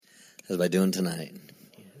How's everybody doing tonight?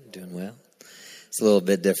 Doing well? It's a little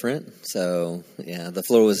bit different. So, yeah, the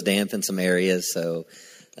floor was damp in some areas, so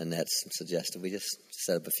Annette suggested we just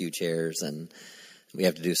set up a few chairs, and we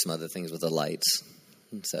have to do some other things with the lights.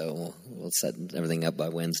 So we'll set everything up by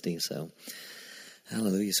Wednesday, so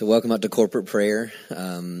hallelujah. So welcome out to corporate prayer.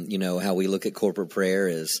 You know, how we look at corporate prayer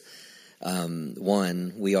is,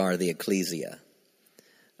 one, we are the ecclesia.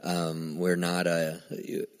 We're not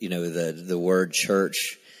the word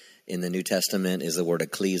church in the New Testament is the word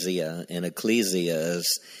ecclesia, and ecclesia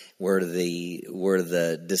is we're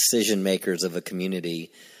the decision makers of a community.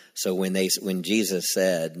 So when Jesus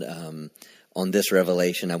said, on this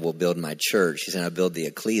revelation I will build my church, he said, I build the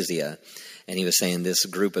ecclesia, and he was saying this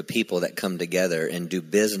group of people that come together and do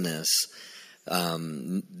business,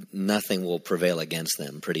 nothing will prevail against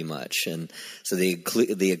them, pretty much. And so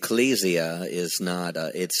the ecclesia is not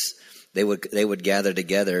they would gather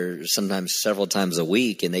together sometimes several times a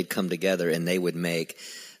week, and they'd come together and they would make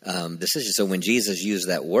decisions. So when Jesus used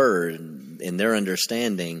that word, in their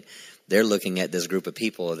understanding, they're looking at this group of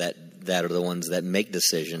people that are the ones that make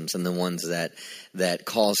decisions and the ones that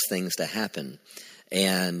cause things to happen.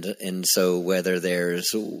 And so whether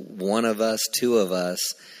there's one of us, two of us,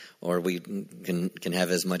 or we can have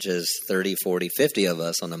as much as 30, 40, 50 of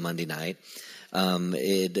us on a Monday night.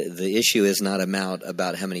 The issue is not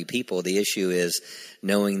about how many people. The issue is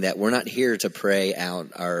knowing that we're not here to pray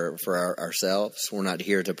out for ourselves. We're not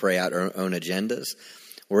here to pray out our own agendas.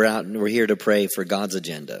 We're here to pray for God's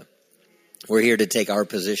agenda. We're here to take our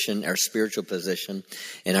position, our spiritual position,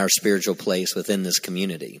 and our spiritual place within this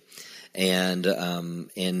community. And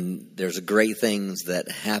there's great things that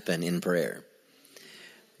happen in prayer.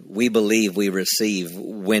 We believe we receive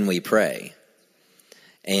when we pray.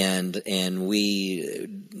 And we,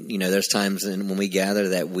 there's times when we gather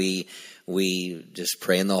that we just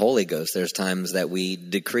pray in the Holy Ghost. There's times that we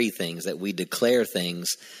decree things, that we declare things.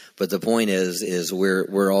 But the point is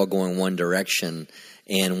we're all going one direction,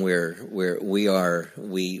 and we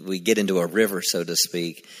get into a river, so to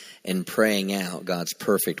speak, and praying out God's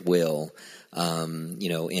perfect will,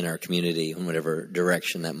 in our community, in whatever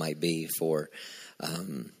direction that might be for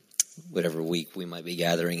whatever week we might be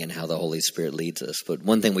gathering and how the Holy Spirit leads us. But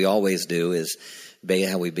one thing we always do is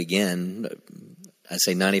how we begin, I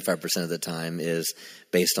say 95% of the time, is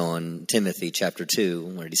based on Timothy chapter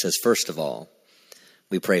 2, where he says, first of all,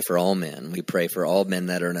 we pray for all men. We pray for all men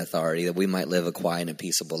that are in authority, that we might live a quiet and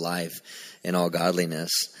peaceable life in all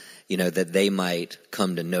godliness, that they might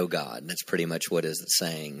come to know God. That's pretty much what it's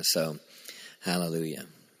saying. So, hallelujah.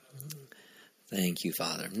 Thank you,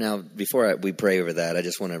 Father. Now, before we pray over that, I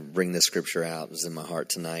just want to bring this scripture out. It was in my heart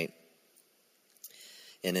tonight.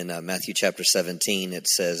 And in Matthew chapter 17, it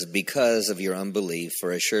says, because of your unbelief,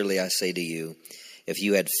 for assuredly I say to you, if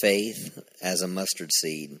you had faith as a mustard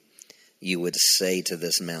seed, you would say to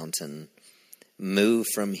this mountain, move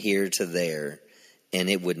from here to there, and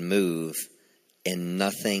it would move, and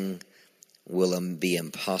nothing will be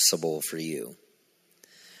impossible for you.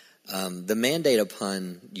 The mandate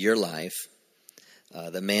upon your life,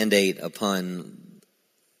 the mandate upon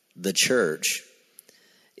the church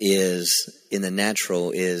is, in the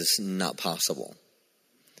natural, is not possible.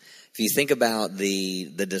 If you think about the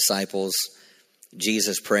disciples,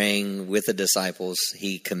 Jesus praying with the disciples,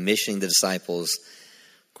 he commissioning the disciples.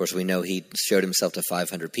 Of course, we know he showed himself to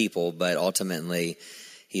 500 people, but ultimately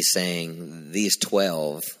he's saying these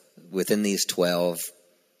 12, within these 12,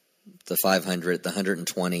 the 500, the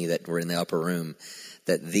 120 that were in the upper room,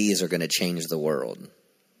 that these are going to change the world.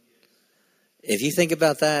 If you think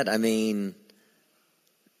about that, I mean,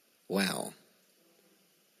 wow.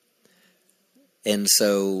 And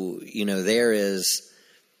so, there is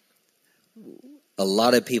a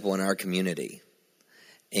lot of people in our community,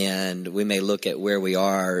 and we may look at where we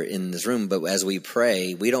are in this room, but as we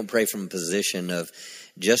pray, we don't pray from a position of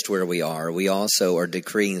just where we are. We also are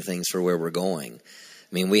decreeing things for where we're going.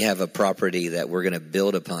 I mean, we have a property that we're going to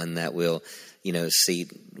build upon that will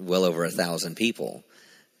seat well over 1,000 people.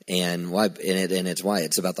 And why? And it's why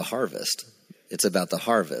it's about the harvest. It's about the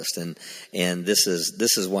harvest, and this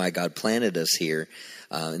is why God planted us here,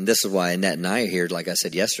 and this is why Annette and I are here. Like I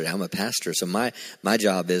said yesterday, I'm a pastor, so my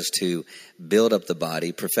job is to build up the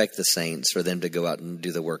body, perfect the saints, for them to go out and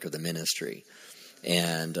do the work of the ministry,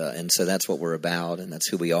 and so that's what we're about, and that's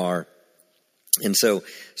who we are. And so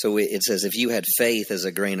it says, if you had faith as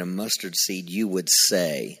a grain of mustard seed, you would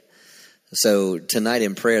say. So tonight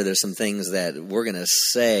in prayer, there's some things that we're going to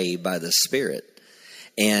say by the Spirit.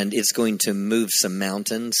 And it's going to move some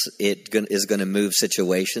mountains. It is going to move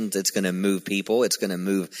situations. It's going to move people. It's going to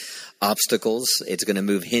move obstacles. It's going to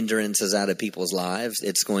move hindrances out of people's lives.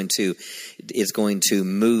 It's going to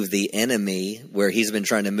move the enemy where he's been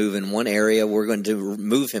trying to move in one area. We're going to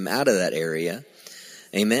move him out of that area.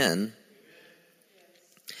 Amen.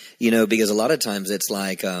 Because a lot of times it's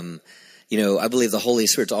like, I believe the Holy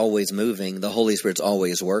Spirit's always moving. The Holy Spirit's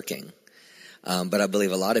always working. But I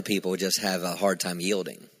believe a lot of people just have a hard time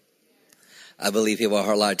yielding. I believe people have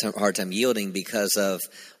a hard time yielding because of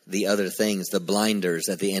the other things, the blinders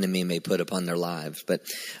that the enemy may put upon their lives. But,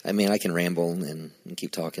 I can ramble and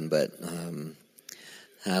keep talking, but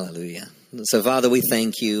hallelujah. So, Father, we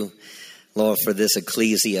thank you, Lord, for this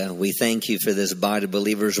ecclesia. We thank you for this body of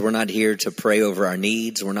believers. We're not here to pray over our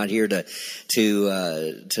needs. We're not here to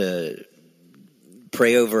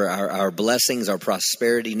pray over our blessings, our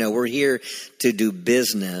prosperity. No, we're here to do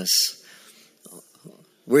business.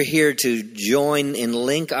 We're here to join and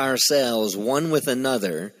link ourselves one with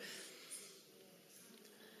another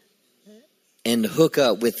and hook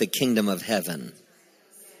up with the kingdom of heaven.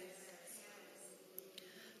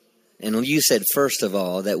 And you said, first of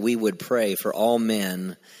all, that we would pray for all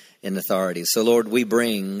men in authority. So, Lord, we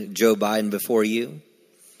bring Joe Biden before you.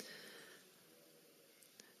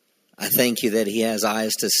 I thank you that he has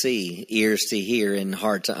eyes to see, ears to hear, and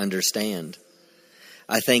heart to understand.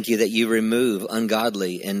 I thank you that you remove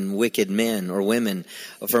ungodly and wicked men or women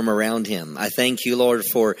from around him. I thank you, Lord,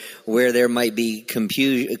 for where there might be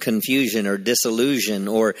confusion or disillusion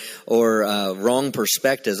or wrong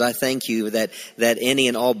perspectives. I thank you that any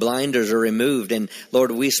and all blinders are removed. And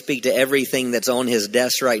Lord, we speak to everything that's on his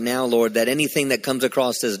desk right now, Lord, that anything that comes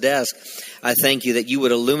across his desk, I thank you that you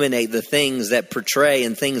would illuminate the things that portray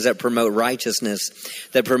and things that promote righteousness,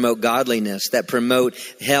 that promote godliness, that promote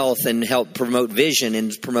health and help promote vision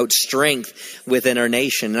and promote strength within our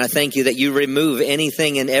nation. And I thank you that you remove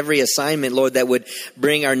anything and every assignment, Lord, that would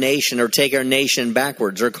bring our nation or take our nation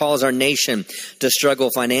backwards or cause our nation to struggle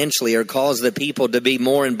financially or cause the people to be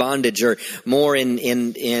more in bondage or more in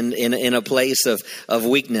a place of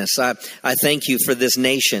weakness. I thank you for this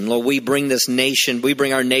nation. Lord, we bring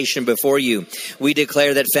our nation before you. We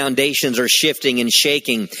declare that foundations are shifting and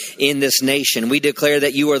shaking in this nation. We declare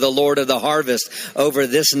that you are the Lord of the harvest over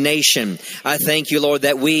this nation. I thank you, Lord,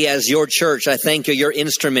 that we as your church, I thank you, your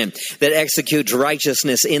instrument that executes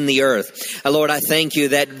righteousness in the earth. Lord, I thank you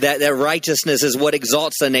that righteousness is what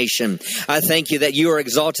exalts a nation. I thank you that you are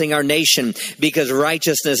exalting our nation because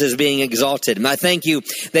righteousness is being exalted. And I thank you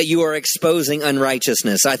that you are exposing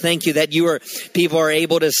unrighteousness. I thank you that people are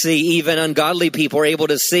able to see, even ungodly people are able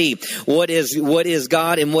to see what is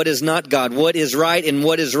God and what is not God, what is right and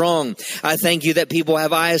what is wrong. I thank you that people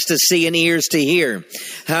have eyes to see and ears to hear.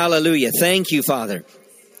 Hallelujah. Thank you, Father.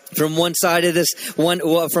 From one side of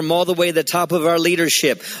from all the way to the top of our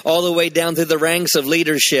leadership, all the way down through the ranks of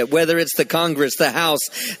leadership, whether it's the Congress, the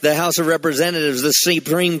House of Representatives, the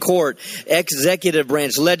Supreme Court, executive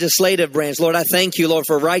branch, legislative branch. Lord, I thank you, Lord,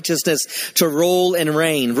 for righteousness to rule and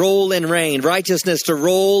reign, righteousness to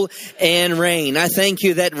rule and reign. I thank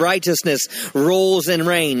you that righteousness rules and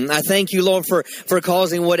reign. I thank you, Lord, for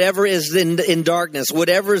causing whatever is in darkness,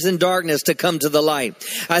 to come to the light.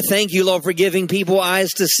 I thank you, Lord, for giving people eyes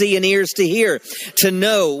to see and ears to hear, to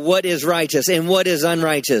know what is righteous and what is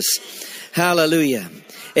unrighteous. Hallelujah.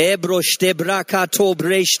 Ebroshte brakato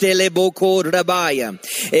breshte leboko rabaya.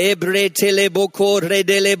 Ebrete leboko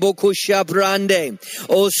redele boko shabrande.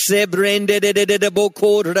 O sebrende de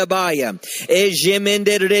boko rabaya.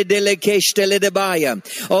 Ejemende redele keshte ledebaya.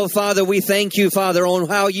 Oh, Father, we thank you, Father, on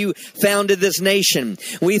how you founded this nation.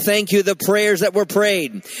 We thank you the prayers that were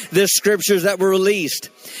prayed, the scriptures that were released,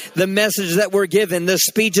 the message that were given, the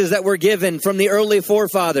speeches that were given from the early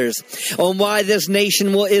forefathers on why this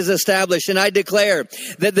nation is established. And I declare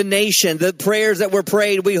that the prayers that were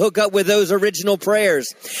prayed, we hook up with those original prayers.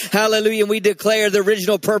 Hallelujah. And we declare the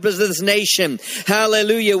original purpose of this nation,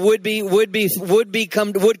 hallelujah, would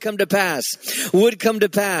come to pass. Would come to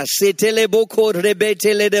pass.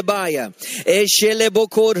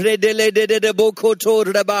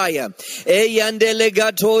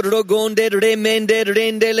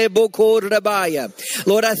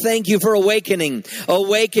 Lord, I thank you for awakening.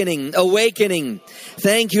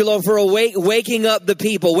 Thank you, Lord, for waking up the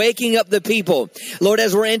people. Lord,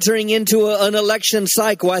 as we're entering into an election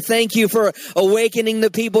cycle, I thank you for awakening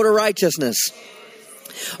the people to righteousness.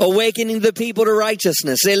 Awakening the people to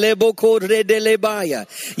righteousness. Elebokoredelebaya.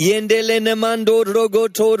 Yendelenemando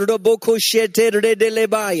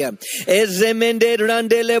rogotorodobokosheteredelebaya. Ezemende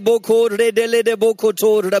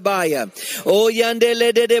randelebokoredelebokotorabaya. O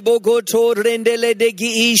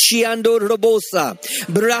yandeledebokotorendeledegiishiando robosa.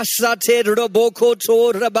 Brasate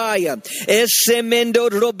robokotorabaya. Esemendo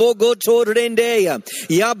robogotorendeya.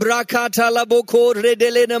 Yabrakata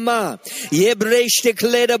labokoredelenama. Yebreshte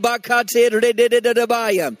kledabakate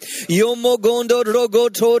redededabaya. Yomogondo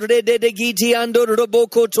rogoto rededegiti ando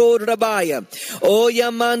robokoto rabaya. Oh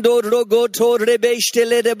yamando rogoto rebeshte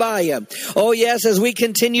ledabaya. Oh yes, as we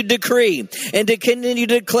continue to decree and to continue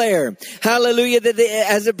to declare, hallelujah, that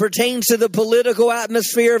as it pertains to the political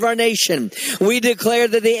atmosphere of our nation, we declare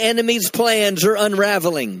that the enemy's plans are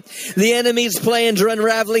unraveling. The enemy's plans are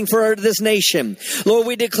unraveling for this nation. Lord,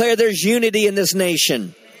 we declare there's unity in this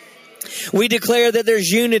nation. We declare that there's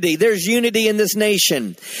unity. There's unity in this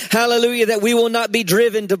nation. Hallelujah, that we will not be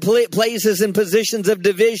driven to places and positions of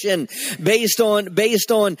division based on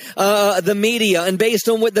the media and based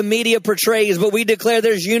on what the media portrays. But we declare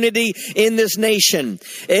there's unity in this nation.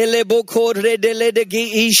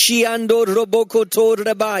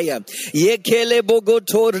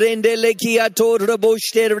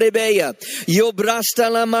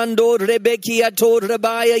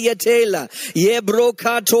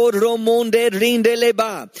 Yo monde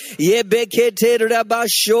rindeleba ye bekete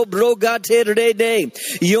rabasho brogate rede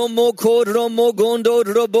yomoko romo gondo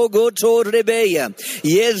robogoto rebeya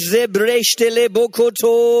ye zebreshtele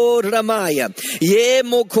bokoto ramaya ye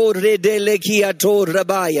moko redele kiato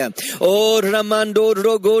rabaya o ramando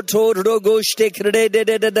rogoto rogoshte krede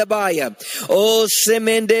dabaya o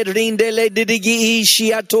semende rindele didigi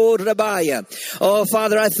shiato rabaya. Oh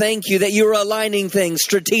Father, I thank you that you're aligning things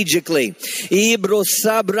strategically. Ibro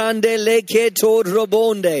sabrande leketo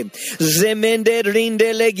robonde zemende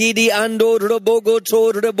rinde legidi ando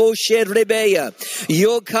robogoto roboshe rebeya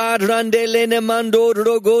yoka randele nemando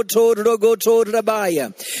rogoto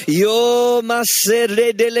rabaya yo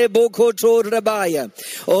masere dele bokoto rabaya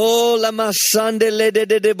o la masandele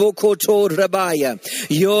de bokoto rabaya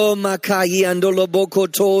yo makai ando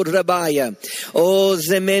lobokoto rabaya o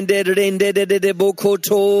zemende rinde de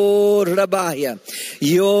bokoto rabaya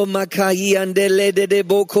yo makai andele de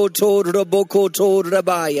bokoto robokoto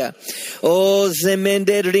rabaya o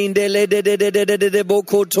zemende rindele de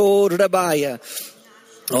bokoto rabaya.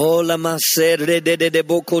 Oh, la maserre de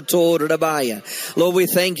bokoto rabaya. Lord, we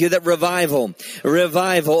thank you that revival,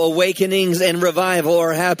 awakenings and revival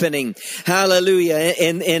are happening. Hallelujah.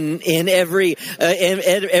 In every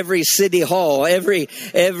city hall, every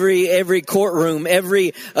courtroom,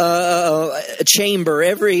 every chamber,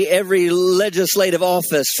 every legislative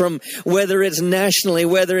office, from whether it's nationally,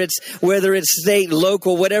 whether it's state,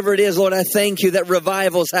 local, whatever it is. Lord, I thank you that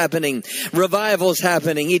revival's happening. Revival's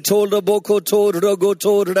happening. Itola bokoto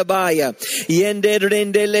rogoto rabaya yende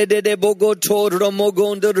rendele de bogoto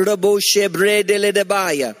romogondo rabo shebre de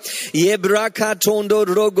debaya yebrakatondo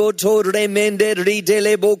rogoto remende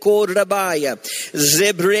ridele boko rabaya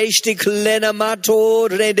zebreshti klena mato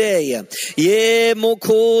redeya ye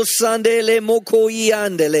moko sandele moko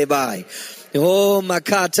yandele bai. Oh,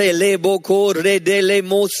 makate le boko redele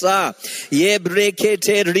mosa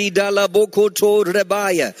yebrekete ridala boko to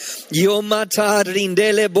rebaya yomata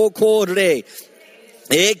rindele boko re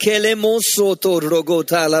ekele moso to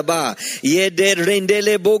rogota laba yede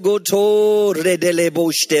rendele bogoto redele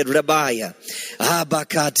boshte rabaya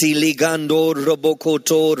abakati ligando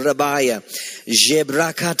robokoto rabaya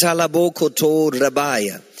jebrakata la bokoto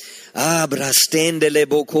rabaya abrastendele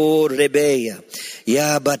boko rebeya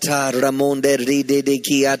yabata ramonde ride de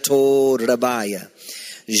kiato rabaya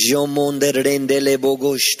jomonde rendele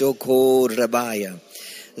bogosto ko rabaya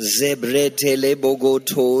zebretele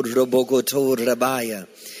bogoto robogoto rabaya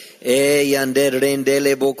e yander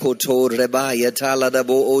rendele bogoto rabaya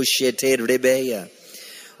taladabo oshete rebeya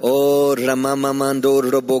o ramama mando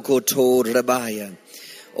robogoto rabaya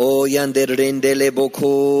o yander rendele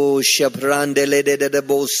boko shaprandele de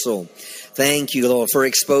boso. Thank you, Lord, for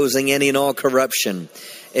exposing any and all corruption.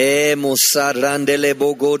 E musarandele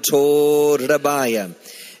bogoto rabaya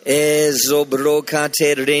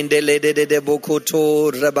Ezobrokate rendele de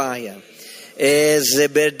bokoto rabaya.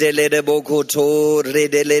 Ezeberdele de bokoto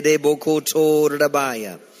redele de bokoto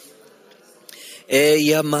rabaya.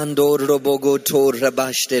 Yamando robogoto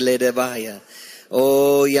rabashtele de baya.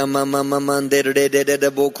 Oh yamama mandere de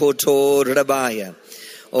bokoto rabaya.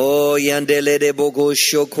 Oh yandele de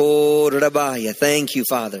bogoshoko rabaya. Thank you,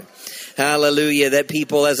 Father. Hallelujah, that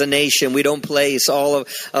people as a nation, we don't place all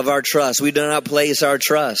of our trust. We do not place our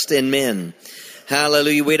trust in men.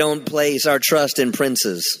 Hallelujah. We don't place our trust in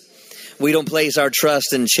princes. We don't place our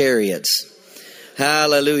trust in chariots.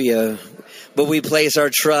 Hallelujah. But we place our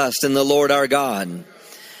trust in the Lord our God.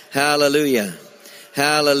 Hallelujah.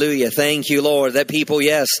 Hallelujah. Thank you, Lord, that people, we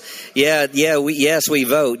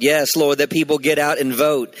vote. Yes, Lord, that people get out and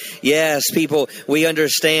vote. Yes, people, we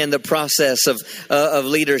understand the process of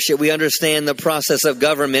leadership. We understand the process of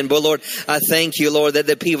government. But Lord, I thank you, Lord, that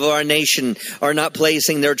the people of our nation are not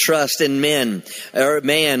placing their trust in men or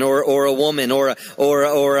man or a woman or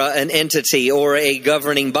an entity or a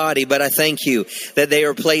governing body. But I thank you that they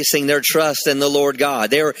are placing their trust in the Lord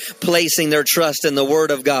God. They are placing their trust in the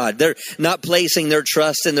Word of God. They're not placing their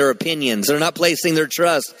trust in their opinions. They're not placing their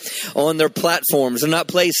trust on their platforms. They're not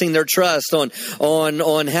placing their trust on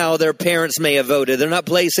how their parents may have voted. They're not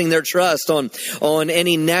placing their trust on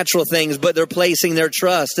any natural things, but they're placing their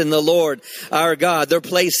trust in the Lord our God. They're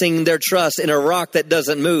placing their trust in a rock that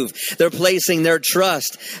doesn't move. They're placing their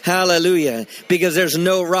trust, hallelujah, because there's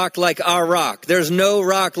no rock like our rock. There's no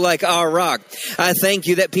rock like our rock. I thank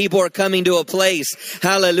you that people are coming to a place,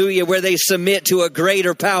 hallelujah, where they submit to a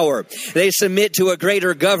greater power. They submit to a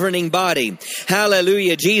greater governing body.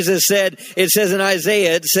 Hallelujah. Jesus said, it says in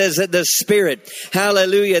Isaiah, it says that the Spirit,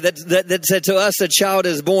 hallelujah, that said to us a child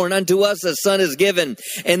is born, unto us a son is given,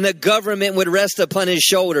 and the government would rest upon his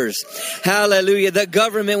shoulders. Hallelujah. The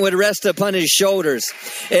government would rest upon his shoulders.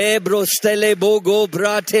 Hallelujah.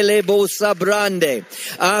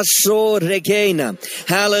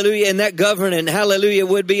 And that government, hallelujah,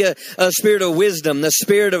 would be a spirit of wisdom, the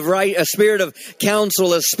spirit of right, a spirit of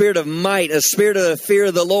counsel, a spirit of might, a spirit of the fear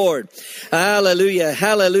of the Lord. Hallelujah.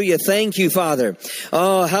 Hallelujah. Thank you, Father.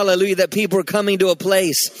 Oh, hallelujah, that people are coming to a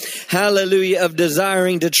place, hallelujah, of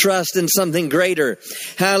desiring to trust in something greater.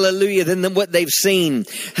 Hallelujah, than what they've seen.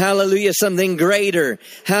 Hallelujah, something greater.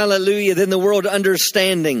 Hallelujah, than the world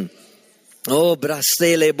understanding. Oh,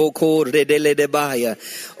 brastele boko redele de baya.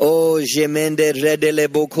 Oh, gemende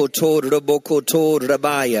redele boko tor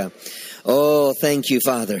rabaya. Oh, thank you,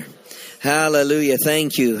 Father. Hallelujah.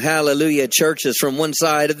 Thank you. Hallelujah. Churches from one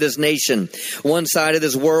side of this nation, one side of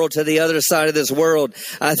this world to the other side of this world.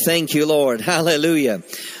 I thank you, Lord. Hallelujah.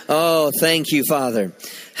 Oh, thank you, Father.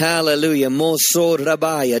 Hallelujah. Mosor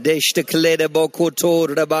rabaya. Deshteklede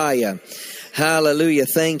bokotor rabaya. Hallelujah.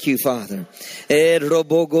 Thank you, Father.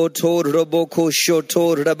 Robogotor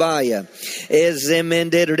robokoshotor rabaya.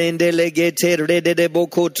 Ezemende rendelegete redede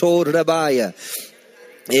bokotor rabaya.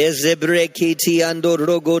 Ezebrekiti ando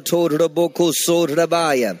rogoto roboko so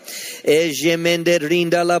rabaya. Ezemende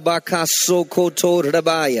rinda la bakaso koto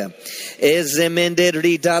rabaya. Ezemende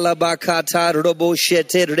rida la bakata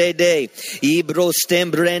roboshete rede. Ibro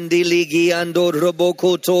stembrendi ligi ando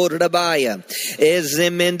roboko to rabaya.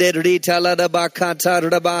 Ezemende rita la bakata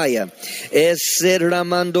rabaya.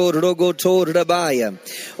 Ezramando rogoto rabaya.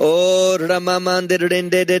 Oh ramamande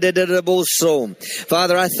rende de raboso.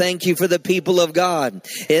 Father, I thank you for the people of God.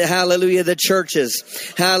 Hallelujah, the churches,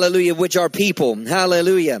 hallelujah, which are people,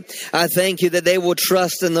 hallelujah. I thank you that they will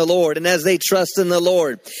trust in the Lord, and as they trust in the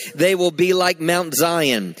Lord, they will be like Mount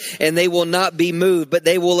Zion, and they will not be moved, but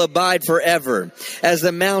they will abide forever. As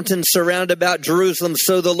the mountains surround about Jerusalem,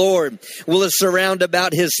 so the Lord will surround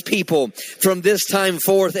about his people from this time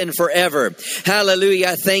forth and forever. Hallelujah.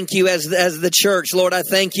 I thank you as the church, Lord. I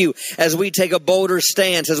thank you as we take a bolder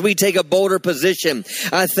stance, as we take a bolder position.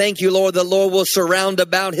 I thank you, Lord, the Lord will surround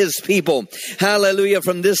about his people. Hallelujah.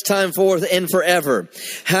 From this time forth and forever.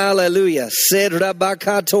 Hallelujah. Sed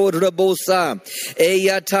rabakato rabosa.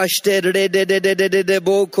 Eyatashte rededededede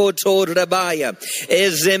bokoto rabaya.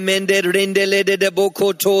 Ezemende rindele de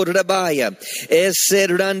bokoto rabaya. Esed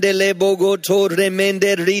randele bogoto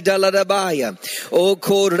remende ridala rabaya. O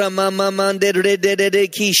koramama mande rededede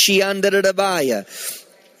kishianda rabaya.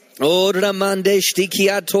 O ramande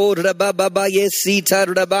shtikiato rababa yesita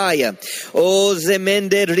rabaya. O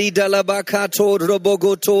zemende ridalabakato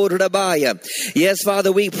robogoto rabaya. Yes,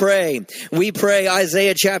 Father, we pray. We pray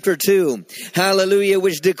Isaiah chapter 2. Hallelujah,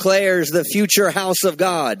 which declares the future house of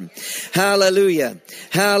God. Hallelujah.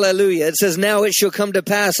 Hallelujah. It says, now it shall come to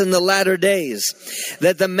pass in the latter days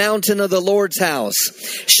that the mountain of the Lord's house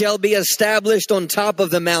shall be established on top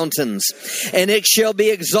of the mountains, and it shall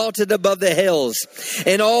be exalted above the hills,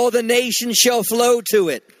 and all the nations shall flow to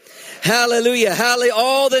it. Hallelujah. Hallelujah.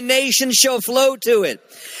 All the nations shall flow to it.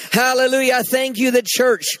 Hallelujah. I thank you, the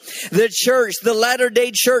church, the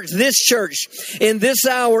latter-day church, this church, in this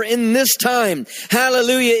hour, in this time,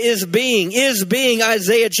 hallelujah, is being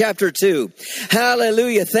Isaiah chapter 2.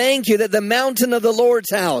 Hallelujah. Thank you that the mountain of the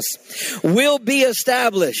Lord's house will be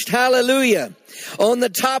established. Hallelujah. on the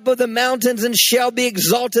top of the mountains and shall be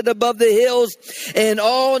exalted above the hills, and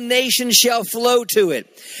all nations shall flow to it.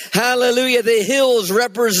 Hallelujah. The hills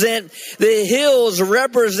represent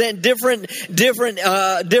different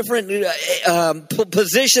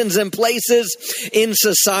positions and places in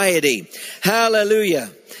society. Hallelujah.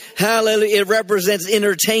 Hallelujah. It represents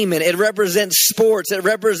entertainment. It represents sports. It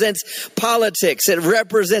represents politics. It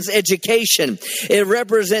represents education. It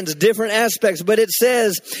represents different aspects. But it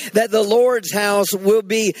says that the Lord's house will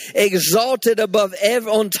be exalted above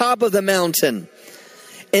on top of the mountain.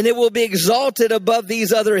 And it will be exalted above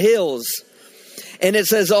these other hills. And it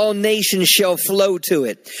says all nations shall flow to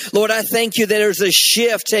it. Lord, I thank you that there's a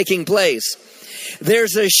shift taking place.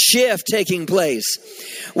 There's a shift taking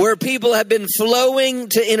place where people have been flowing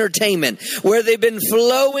to entertainment, where they've been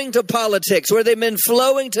flowing to politics, where they've been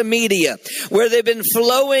flowing to media, where they've been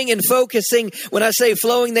flowing and focusing. When I say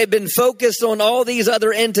flowing, they've been focused on all these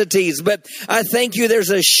other entities. But I thank you there's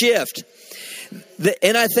a shift.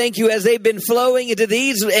 And I thank you as they've been flowing into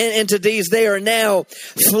these entities, they are now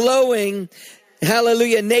flowing.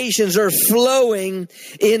 Hallelujah. Nations are flowing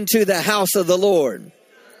into the house of the Lord.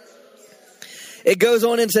 It goes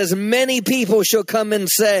on and says, many people shall come and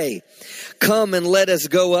say, come and let us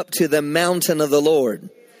go up to the mountain of the Lord.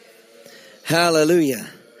 Hallelujah.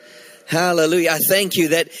 Hallelujah. I thank you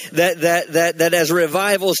that as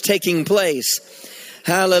revival's taking place,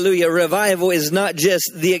 hallelujah, revival is not just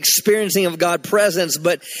the experiencing of God's presence,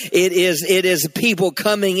 but it is people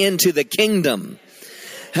coming into the kingdom.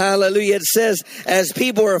 Hallelujah. It says, as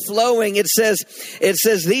people are flowing, it says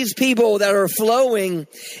these people that are flowing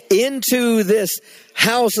into this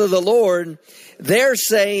house of the Lord, they're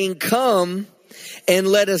saying, come and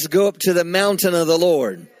let us go up to the mountain of the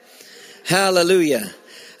Lord. Hallelujah.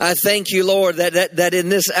 I thank you, Lord, that in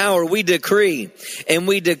this hour we decree and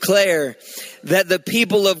we declare that the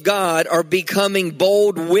people of God are becoming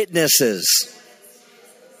bold witnesses.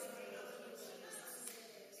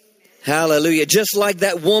 Hallelujah. Just like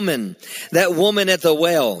that woman at the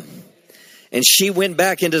well. And she went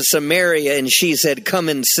back into Samaria and she said, come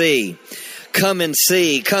and see. Come and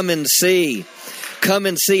see. Come and see. Come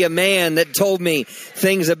and see a man that told me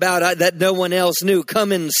things about that no one else knew.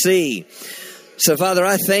 Come and see. So, Father,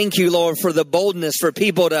 I thank you, Lord, for the boldness for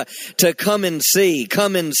people to come and see.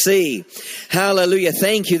 Come and see. Hallelujah.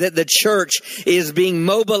 Thank you that the church is being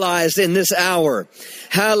mobilized in this hour.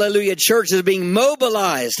 Hallelujah. Church is being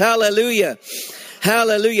mobilized. Hallelujah.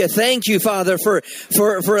 Hallelujah. Thank you, Father, for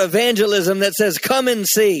evangelism that says, come and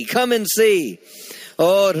see. Come and see.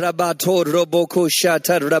 Oh, Rabato Roboko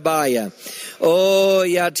Shata Rabaya. Oh,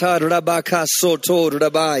 Yata Rabakasoto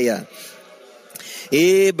Rabaya.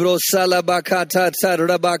 Yeah,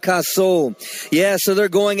 so they're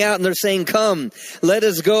going out and they're saying, come, let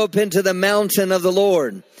us go up into the mountain of the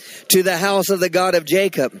Lord, to the house of the God of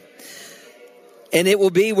Jacob. And it will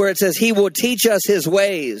be where it says, he will teach us his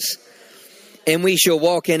ways, and we shall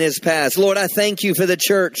walk in his paths. Lord, I thank you for the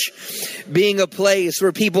church being a place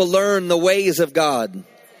where people learn the ways of God.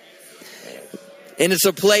 And it's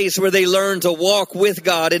a place where they learn to walk with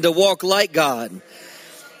God and to walk like God.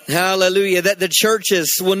 Hallelujah. That the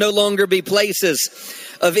churches will no longer be places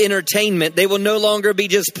of entertainment. They will no longer be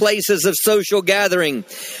just places of social gathering,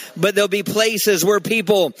 but they'll be places where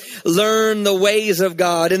people learn the ways of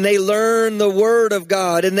God and they learn the word of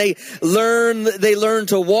God and they learn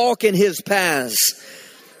to walk in his paths.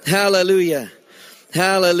 Hallelujah.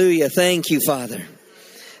 Hallelujah. Thank you, Father.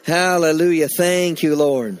 Hallelujah. Thank you,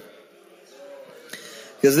 Lord.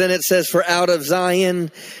 Because then it says, for out of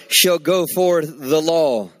Zion shall go forth the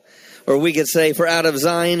law. Or we could say, for out of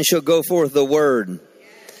Zion shall go forth the word.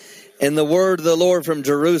 And the word of the Lord from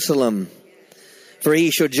Jerusalem. For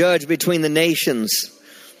he shall judge between the nations.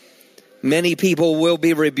 Many people will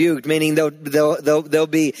be rebuked, meaning they'll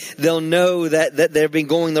know that they've been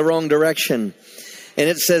going the wrong direction. And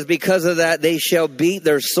it says, because of that, they shall beat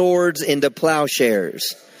their swords into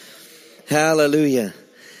plowshares. Hallelujah.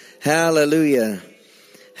 Hallelujah.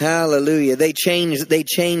 Hallelujah. They change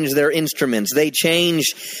their instruments. They change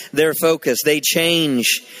their focus. They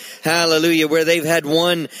change, hallelujah, where they've had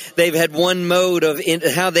one mode of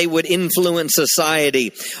how they would influence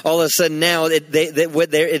society. All of a sudden now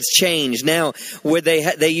it's changed. Now where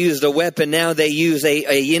they used a weapon, now they use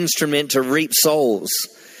a instrument to reap souls.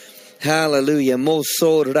 Hallelujah.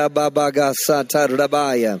 Mosor rababaga sata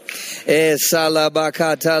rabaya.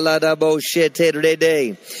 Esalabakata ladabo shete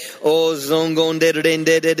rede. O zongonde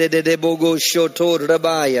rende de bogo shoto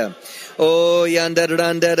rabaya. Oh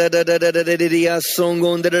yandaranda da da da da da da ya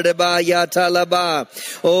songondra da ba ya talaba.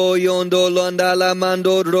 Oh yondo landala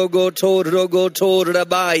mando rogo to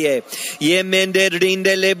rabaye. Yemende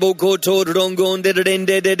rinde le boko to rongonde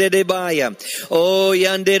rinde de baya. Oh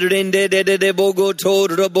yande rinde de bogo to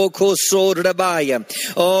raboko so rabaya.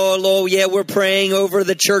 Oh Lord, yeah, we're praying over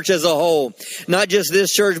the church as a whole. Not just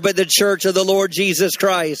this church, but the church of the Lord Jesus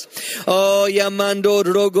Christ. Oh yamando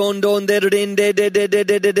rogondo rinde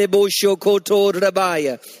de bosho koto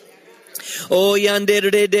rabaya. Oh, yes,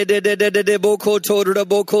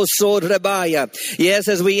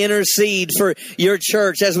 as we intercede for your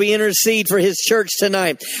church, as we intercede for his church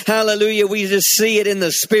tonight, hallelujah, we just see it in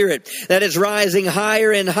the spirit that it's rising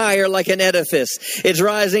higher and higher like an edifice. It's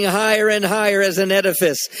rising higher and higher as an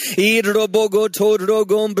edifice.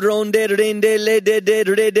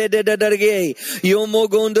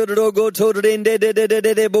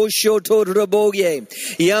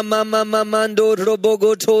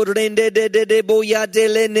 De boya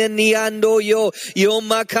de niando yo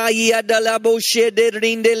makaya de la boshe de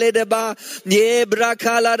rindele de ba ye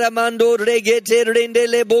brakala ramando regete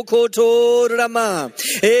rindele bokoto rama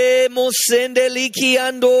e mosende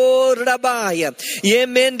likiando rabaya ye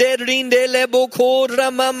mende rindele boko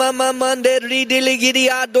rama mama mande ridele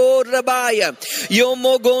gidiado rabaya yo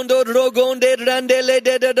mogondo rogonde randele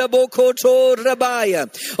de bokoto rabaya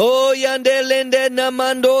o yandelende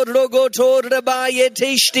namando rogoto rabaya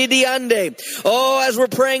tishti diande. Oh, as we're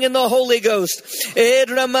praying in the Holy Ghost.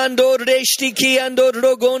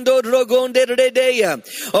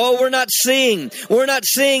 Oh, we're not seeing. We're not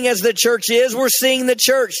seeing as the church is. We're seeing the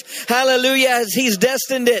church. Hallelujah, as he's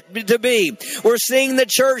destined it to be. We're seeing the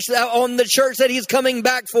church on the church that he's coming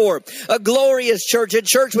back for. A glorious church, a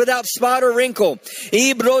church without spot or wrinkle.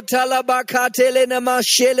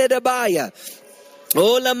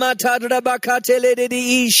 Ola matadra bakatele de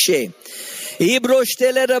ishe.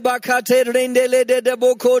 Ibroshtele bakate rendele de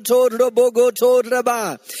bokoto robogoto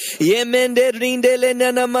raba. Yemende rindele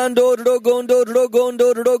nanamando rogondo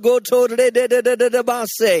rogoto de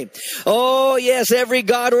base. Oh yes, every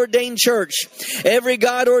God ordained church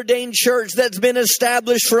that's been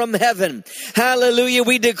established from heaven. Hallelujah.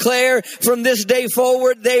 We declare from this day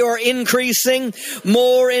forward they are increasing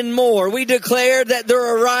more and more. We declare that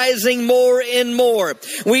they're arising more and more.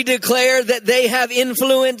 We declare that they have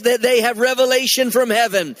influence, that they have revelation from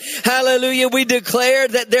heaven. Hallelujah. We declare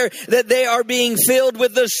that they are being filled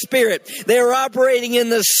with the Spirit. They're operating in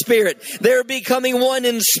the Spirit. They're becoming one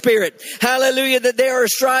in spirit. Hallelujah. That they are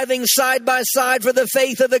striving side by side for the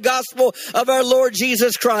faith of the gospel of our Lord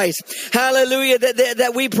Jesus Christ. Hallelujah.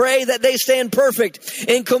 That we pray that they stand perfect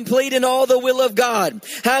and complete in all the will of God.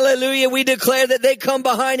 Hallelujah. We declare that they come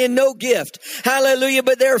behind in no gift. Hallelujah.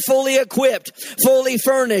 But they're fully equipped, fully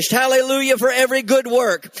furnished. Hallelujah. For every good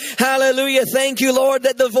work. Hallelujah. Thank you, Lord,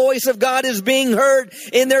 that the voice of God is being heard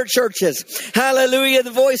in their churches. Hallelujah. The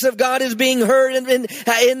voice of God is being heard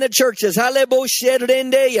in the churches.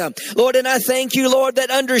 Lord, and I thank you, Lord, that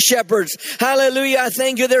under shepherds, hallelujah, I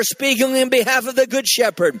thank you, they're speaking in behalf of the good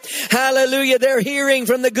shepherd. Hallelujah. They're hearing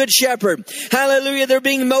from the good shepherd. Hallelujah. They're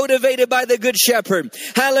being motivated by the good shepherd.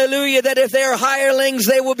 Hallelujah. That if they're hirelings,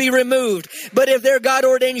 they will be removed. But if they're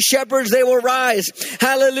God-ordained shepherds, they will rise.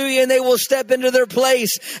 Hallelujah. And they will step into their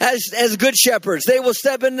place as good shepherds. They will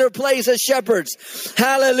step into their place as shepherds.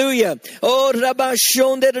 Hallelujah. Oh,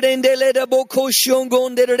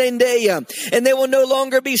 and they will no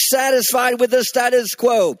longer be satisfied with the status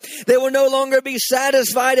quo. They will no longer be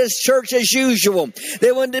satisfied as church as usual.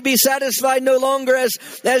 They want to be satisfied no longer as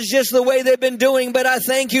just the way they've been doing. But I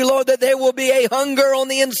thank you, Lord, that there will be a hunger on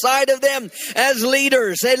the inside of them as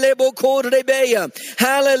leaders.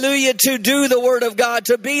 Hallelujah. To do the word of God,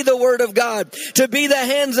 to be the word of God, to be the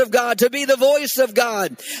hands of God, to be the voice of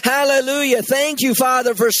God. Hallelujah. Thank you,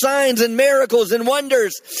 Father, for signs and miracles and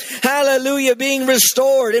wonders. Hallelujah. Being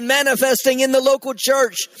restored and manifesting in the local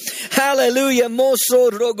church. Hallelujah. Moso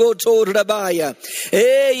rogoto rabaya.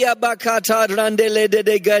 Eya bakata randele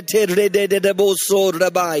de gatere de boso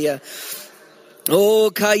rabaya. Oh,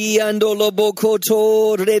 kayando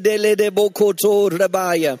lobokoto redele de bokoto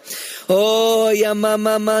rabaya. Oh,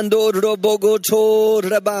 yamama mando robogoto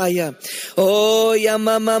rabaya. Oh,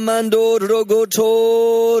 yamama mando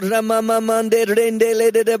rogoto ramama mande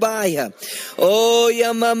rendele de baya. Oh,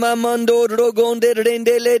 yamama mando rogonde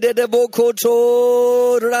rendele de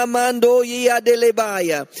bokoto ramando yadele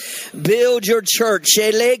baya. Build your church.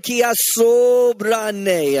 Elekia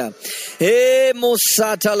sobranea. E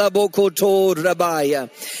mosata la bokoto rabaya.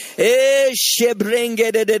 E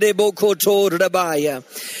shebrenge de bokoto rabaya.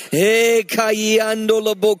 E kayando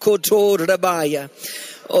la bokoto rabaya.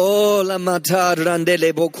 Oh, la matar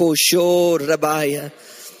randele boko sho rabaya.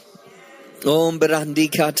 Om brandi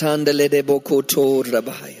katandele de boko to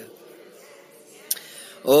rabaya.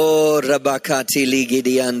 Oh, rabakati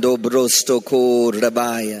ligidiando brosto ko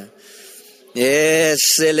rabaya.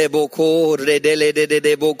 Yes, le boko redele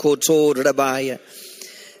de boko to rabaya.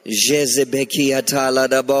 Jezebeki atala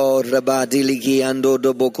da bo rabadiligi ando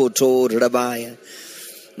do boko to rabaya.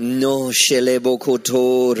 No shele boko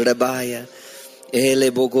to rabaya.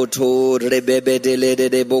 Ele bokoto rebebe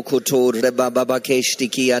de bokoto rebaba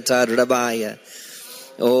keshti ata rabaya.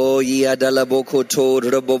 O yadala bokoto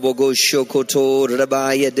rebobogo shokoto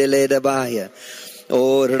rabaya dele rabaya.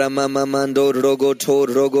 O ramama mando rogoto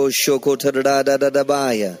rogo shokoto rada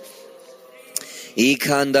rabaya.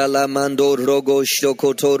 Ikandala mando rogo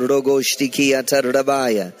shokoto rogo shtiki ata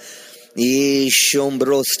rabaya.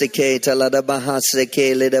 Ishombrostike talada bahase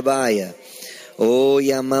kele rabaya. Oh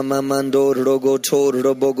yamama mando rogoto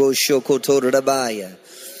robogo shokoto rabaya.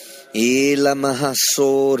 Ila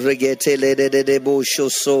mahaso regete le de bosho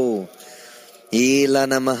so. Ila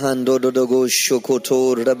namahando dogo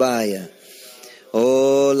shokoto rabaya.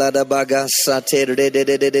 Oh la da bagasa te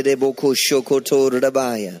de boko shokoto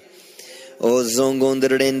rabaya. Oh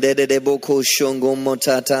zongondrende de boko shongo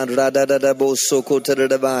motata rada da boso koto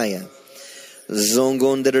rabaya.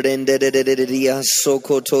 Zongondrende de dia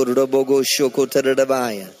sokoto robogo shokoto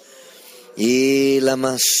rabaya. La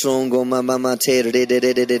masongo mama mater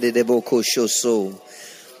de boko shoso.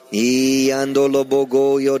 Andolo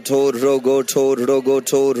bogo yo to rogo to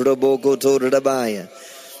robogo to rabaya.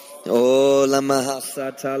 Oh la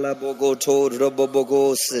mahasata la bogo to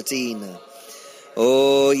robogo satina.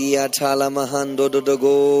 Oh yatala mahando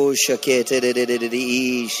dogo shakete de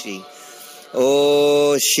ishi.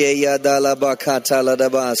 Oh sheya dala bakata la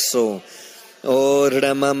dabaso. Oh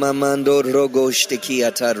ramama mando rogo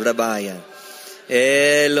shtikiata rabaya.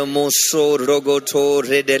 El moso rogoto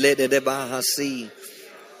redele de bahasi.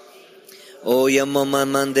 O yamama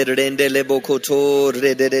manderendele bokoto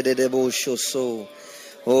redele de boshoso.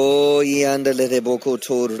 O yandele de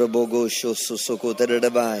bokoto robogo shoso sokotere de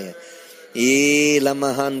baya. E la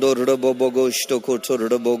mahando robogo shtokoto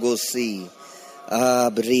robogo si.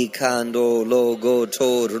 Abricando logo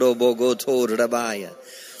to robogo to rabaya.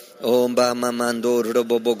 Omba mamando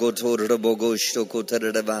robogo to robogo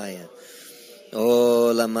shtokotere de baya.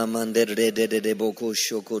 Oh la mamandere de boko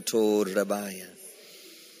shokoto rabaya.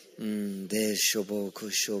 De shoboko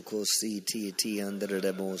shoko si ti under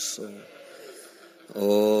the boso.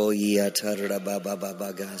 Oh yatar baba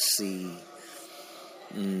babagasi.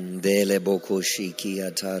 Dele boko shiki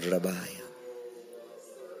atar rabaya.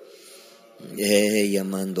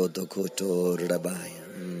 Yamando dokoto rabaya.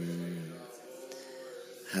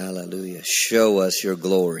 Hallelujah. Show us your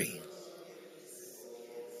glory.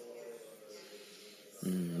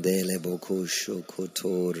 Dele boko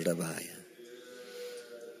shokoto rabaya.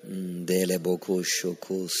 Dele boko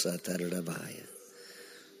shoko satar rabaya.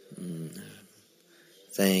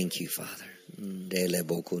 Thank you, Father. Dele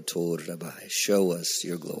boko to rabaya. Show us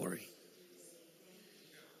your glory.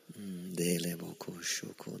 Dele boko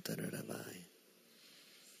shoko tar rabaya.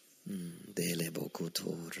 Dele boko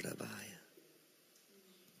to rabaya.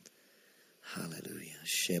 Hallelujah.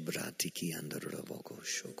 Shebratiki under boko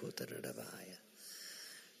shoko tar rabaya.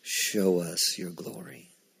 Show us your glory.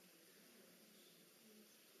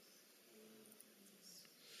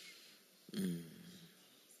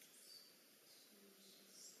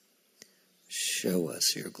 Show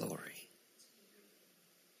us your glory.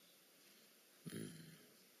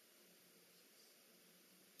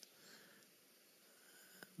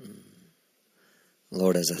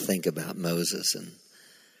 Lord, as I think about Moses, and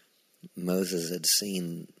Moses had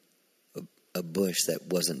seen a bush that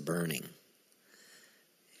wasn't burning.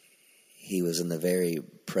 He was in the very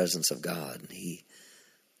presence of God. He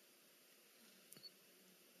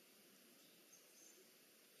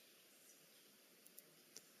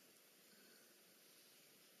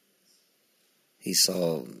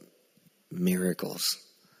saw miracles.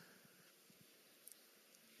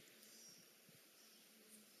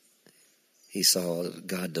 He saw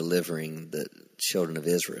God delivering the children of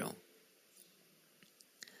Israel.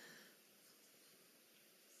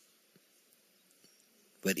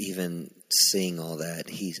 But even seeing all that,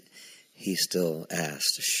 he still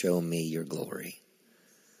asked, show me your glory.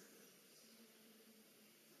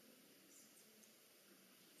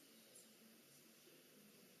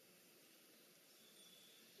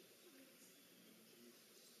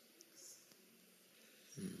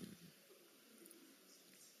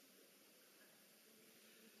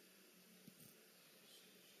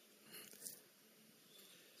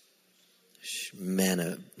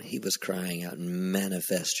 Manna, he was crying out,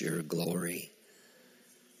 manifest your glory.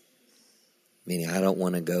 Meaning, I don't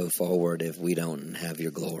want to go forward if we don't have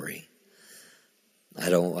your glory. I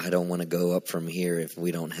don't want to go up from here if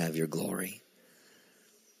we don't have your glory.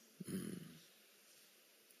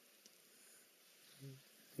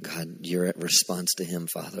 God, your response to him,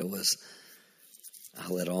 Father, was,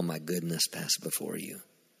 I'll let all my goodness pass before you.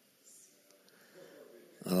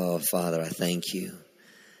 Oh, Father, I thank you.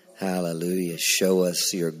 Hallelujah. Show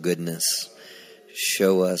us your goodness.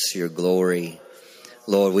 Show us your glory.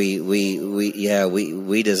 Lord, we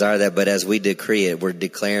desire that, but as we decree it, we're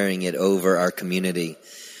declaring it over our community.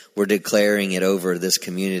 We're declaring it over this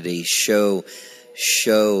community. Show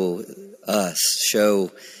us,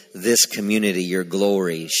 show this community your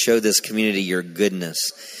glory. Show this community your goodness.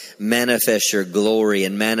 Manifest your glory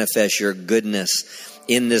and manifest your goodness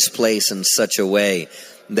in this place in such a way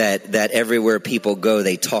that everywhere people go,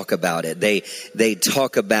 they talk about it. They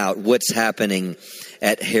talk about what's happening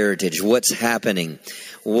at Heritage, what's happening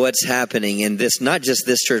in this, not just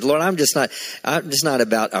this church. Lord, I'm just not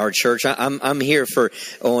about our church. I'm here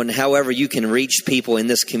on however you can reach people in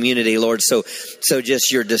this community, Lord. So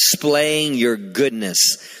just you're displaying your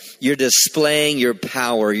goodness. You're displaying your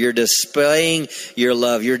power. You're displaying your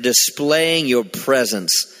love. You're displaying your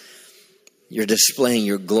presence. You're displaying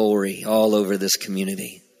your glory all over this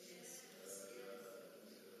community.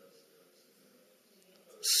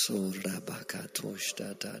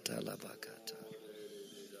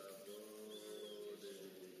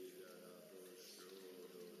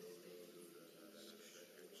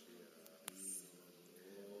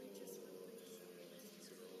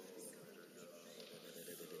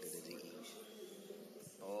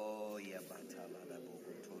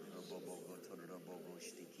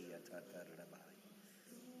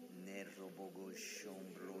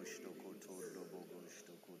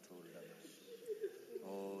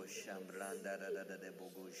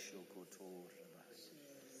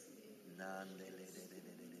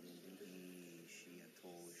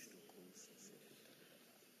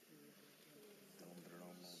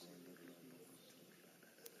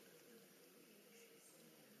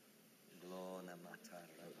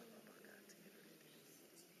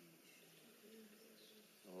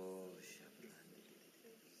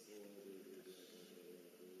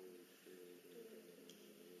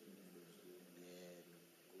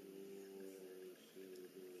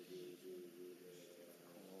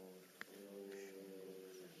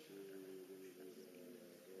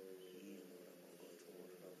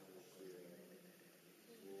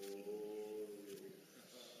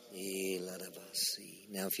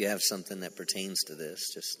 Now, if you have something that pertains to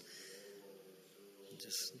this,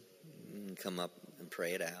 just come up and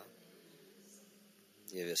pray it out.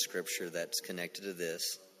 You have a scripture that's connected to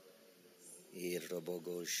this.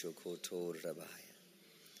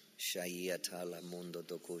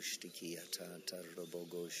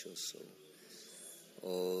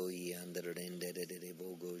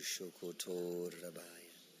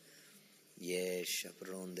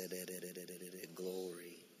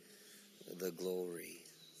 Glory. The glory.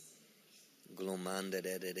 Glomanda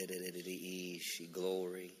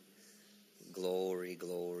glory. Glory,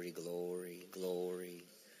 glory, glory, glory.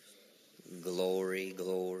 Glory,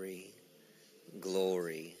 glory,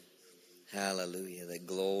 glory. Hallelujah. That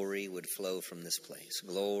glory would flow from this place.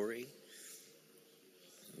 Glory,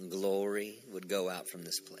 glory would go out from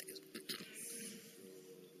this place.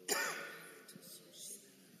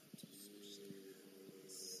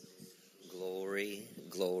 Glory,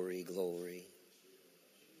 glory, glory.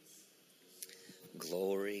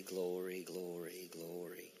 Glory, glory, glory,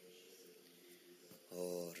 glory.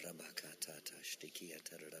 Oh, Rabakatata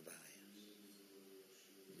Shtikiata Rabaya.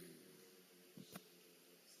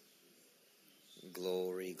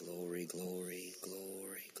 Glory, glory, glory,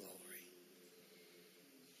 glory, glory.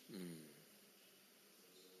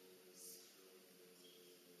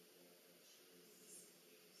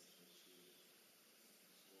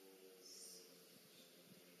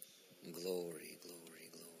 Glory, glory,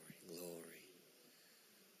 glory, glory.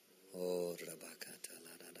 Oh, Rabakata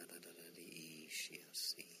la da da da da da di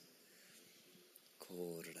shiasi.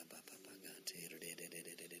 Korda papapagate de de de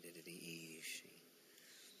de de de de ishi.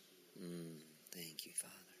 Thank you,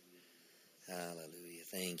 Father. Hallelujah.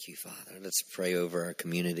 Thank you, Father. Let's pray over our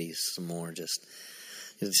communities some more. Just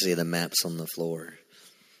see the maps on the floor.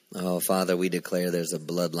 Oh, Father, we declare there's a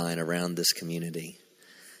bloodline around this community.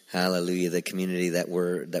 Hallelujah. The community that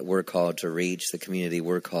we're called to reach, the community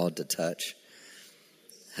we're called to touch.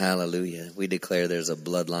 Hallelujah. We declare there's a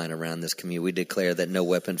bloodline around this community. We declare that no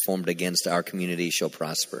weapon formed against our community shall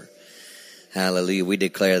prosper. Hallelujah. We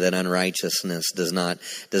declare that unrighteousness does not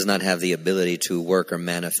have the ability to work or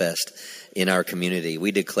manifest in our community.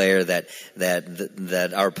 We declare that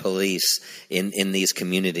our police in these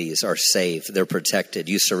communities are safe. They're protected.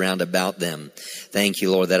 You surround about them. Thank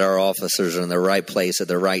you, Lord, that our officers are in the right place at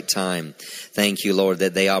the right time. Thank you, Lord,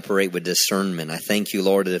 that they operate with discernment. I thank you,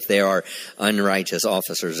 Lord, that if there are unrighteous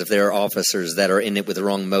officers, if there are officers that are in it with the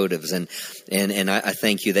wrong motives, and I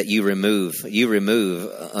thank you that you remove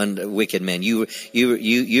wicked men. You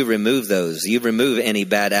remove those. You remove any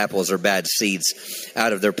bad apples or bad seeds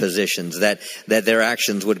out of their positions, that their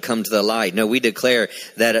actions would come to the light. No, we declare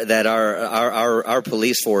that our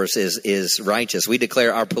police force is righteous. We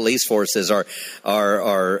declare our police forces are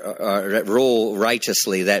rule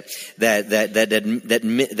righteously, that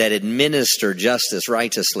administer justice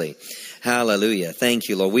righteously. Hallelujah. Thank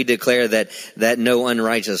you, Lord. We declare that no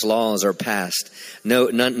unrighteous laws are passed.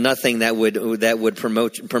 Nothing that would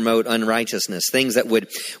promote unrighteousness. Things that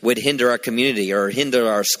would hinder our community or hinder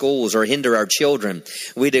our schools or hinder our children.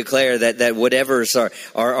 We declare that whatevers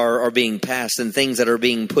are being passed and things that are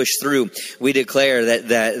being pushed through, we declare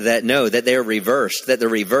that they're reversed, that they're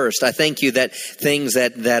reversed. I thank you that things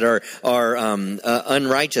that are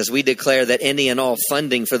unrighteous, we declare that any and all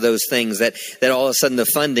funding for those things, that all of a sudden the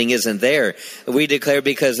funding isn't there. We declare,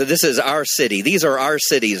 because this is our city. These are our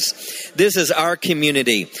cities. This is our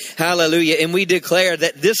community. Hallelujah. And we declare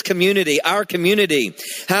that this community, our community,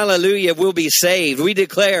 hallelujah, will be saved. We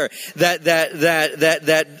declare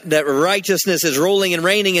that righteousness is ruling and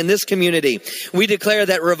reigning in this community. We declare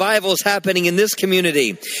that revival is happening in this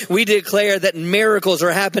community. We declare that miracles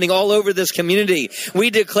are happening all over this community. We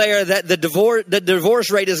declare that the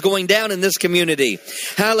divorce rate is going down in this community.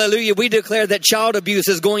 Hallelujah. We declare that child abuse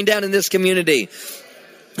is going down in this community.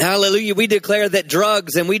 Hallelujah. We declare that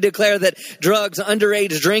drugs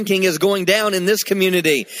underage drinking is going down in this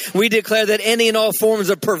community. We declare that any and all forms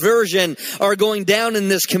of perversion are going down in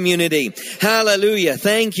this community. Hallelujah.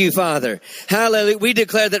 Thank you, Father. Hallelujah. We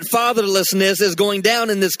declare that fatherlessness is going down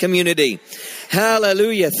in this community.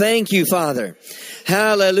 Hallelujah. Thank you, Father.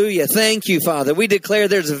 Hallelujah. Thank you, Father. We declare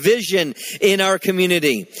there's vision in our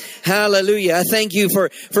community. Hallelujah. I thank you for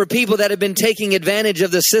people that have been taking advantage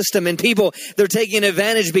of the system, and people, they're taking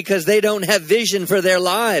advantage because they don't have vision for their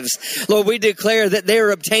lives. Lord, we declare that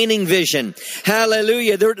they're obtaining vision.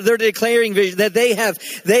 Hallelujah. They're declaring vision, that they have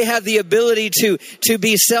the ability to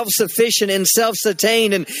be self-sufficient and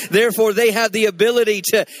self-sustained, and therefore they have the ability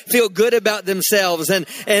to feel good about themselves and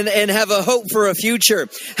have a hope for a future.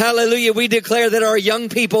 Hallelujah. We declare that our young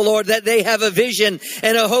people, Lord, that they have a vision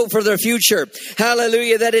and a hope for their future.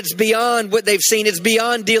 Hallelujah. That it's beyond what they've seen. It's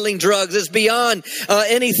beyond dealing drugs. It's beyond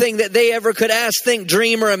anything that they ever could ask, think,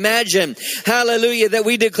 dream, or imagine. Hallelujah. That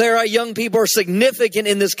we declare our young people are significant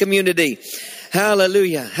in this community.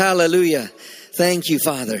 Hallelujah. Hallelujah. Thank you,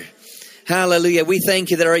 Father. Hallelujah. We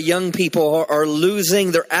thank you that our young people are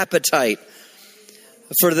losing their appetite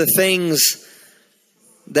for the things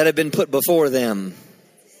that have been put before them.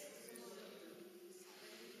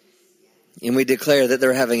 And we declare that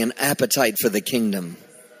they're having an appetite for the kingdom.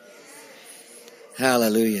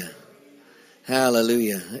 Hallelujah.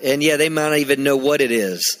 Hallelujah. And yeah, they might not even know what it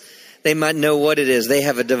is. They might know what it is. They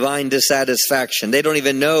have a divine dissatisfaction. They don't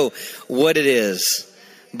even know what it is.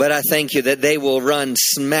 But I thank you that they will run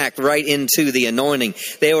smack right into the anointing.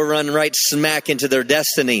 They will run right smack into their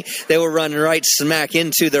destiny. They will run right smack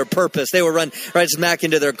into their purpose. They will run right smack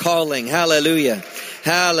into their calling. Hallelujah.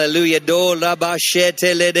 Hallelujah. Yeah,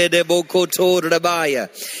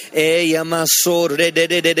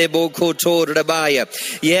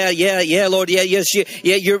 Lord. Yeah, yes,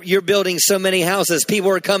 you're building so many houses.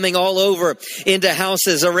 People are coming all over into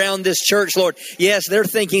houses around this church, Lord. Yes, they're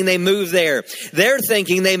thinking they moved there. They're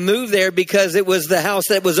thinking they moved there because it was the house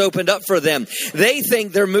that was opened up for them. They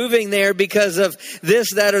think they're moving there because of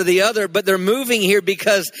this, that, or the other, but they're moving here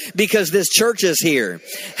because this church is here.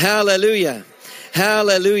 Hallelujah.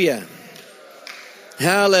 Hallelujah.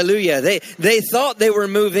 Hallelujah. They thought they were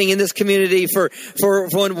moving in this community for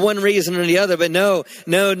one reason or the other, but no,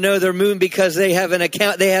 they're moving because they have an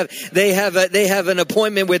account. They have an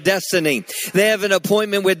appointment with destiny. They have an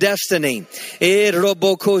appointment with destiny.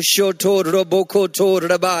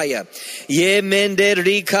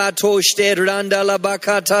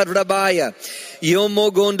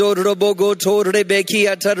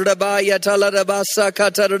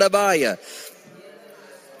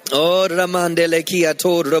 Oh, Ramandele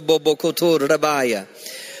Kiator Robokotor Rabaya.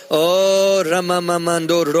 Oh,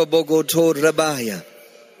 Ramamamando Robogotor Rabaya.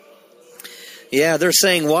 Yeah, they're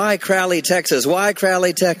saying, why Crowley, Texas? Why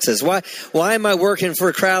Crowley, Texas? Why am I working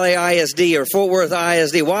for Crowley ISD or Fort Worth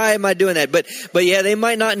ISD? Why am I doing that? But yeah, they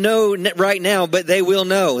might not know right now, but they will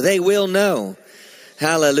know. They will know.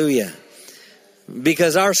 Hallelujah.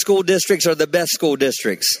 Because our school districts are the best school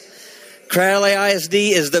districts. Crowley ISD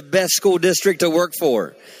is the best school district to work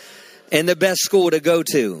for and the best school to go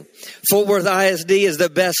to. Fort Worth ISD is the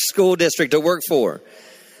best school district to work for.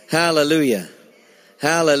 Hallelujah.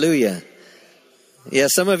 Hallelujah. Yeah,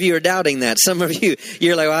 some of you are doubting that. Some of you,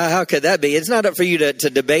 you're like, well, how could that be? It's not up for you to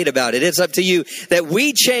debate about it. It's up to you that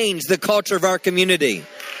we change the culture of our community.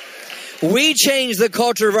 We change the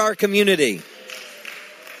culture of our community.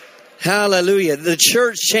 Hallelujah. The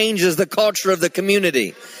church changes the culture of the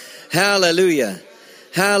community. Hallelujah.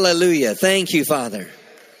 Hallelujah. Thank you, Father.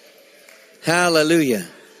 Hallelujah.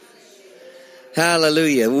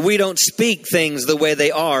 Hallelujah. We don't speak things the way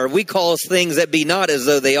they are. We call things that be not as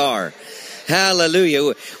though they are.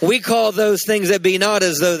 Hallelujah. We call those things that be not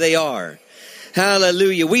as though they are.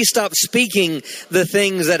 Hallelujah. We stop speaking the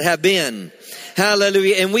things that have been.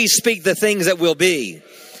 Hallelujah. And we speak the things that will be.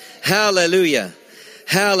 Hallelujah.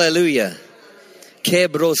 Hallelujah.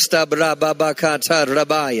 Kebrosta brababakata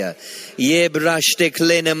rabaya. Yebrashte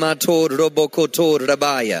klenemator robokotor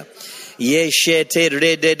rabaya. Yeshete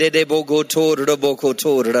redede bogotor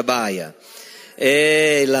robokotor rabaya.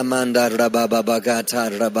 La manda rabababagata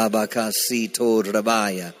rababakasito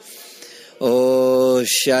rabaya. Oh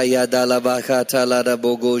shaya dalabakata la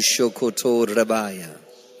rabogo shokotor rabaya.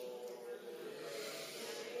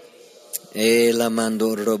 La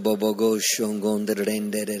mando robobogo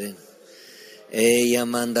shongondrendere.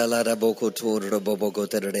 Yamanda la rabokotor robobogo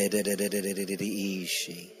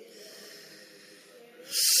ishi.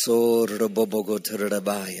 So robobogo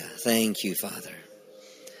rabaya. Thank you, Father.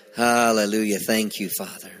 Hallelujah. Thank you,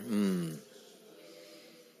 Father.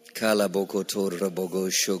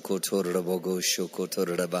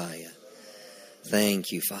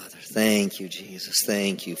 Thank you, Father. Thank you, Jesus.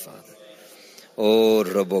 Thank you, Father. Oh,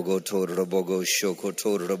 robogo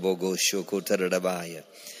shokotor robogo shokotarabaya.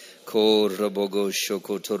 Ko robogo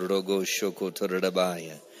shokotor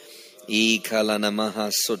shokotarabaya. E kalana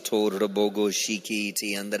maha sotor robogo shiki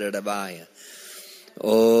ti andarabaya.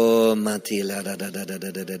 Oh, matila da da da da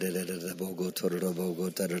da da da da da da bogo toro bogo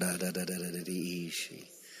da da da da da da da ishi.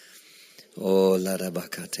 Oh, la da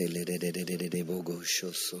bakate le de de de de de bogo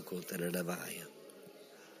shosoko da da baya.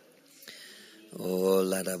 Oh,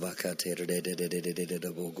 la da bakate de de de de de de de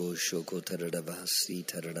bogo shoko da da basi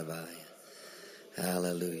da da baya.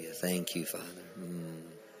 Hallelujah. Thank you, Father.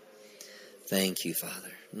 Thank you,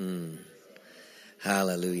 Father.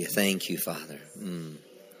 Hallelujah. Thank you, Father.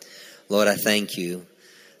 Lord, I thank you.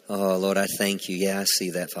 Oh, Lord, I thank you. Yeah, I see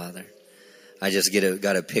that, Father. I just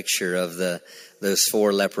got a picture of those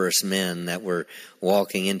 4 leprous men that were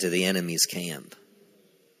walking into the enemy's camp.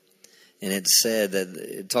 And it said that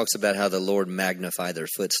it talks about how the Lord magnified their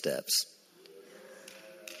footsteps.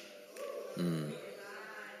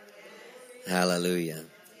 Hallelujah.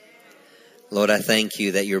 Lord, I thank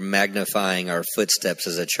you that you're magnifying our footsteps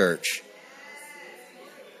as a church.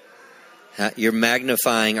 You're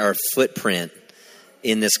magnifying our footprint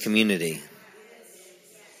in this community.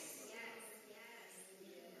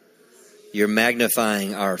 You're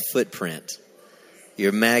magnifying our footprint.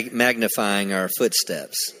 You're magnifying our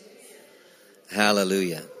footsteps.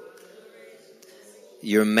 Hallelujah.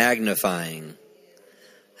 You're magnifying.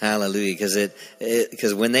 Hallelujah.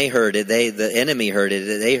 Because when they heard it, the enemy heard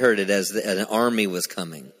it. They heard it as an army was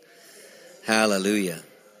coming. Hallelujah.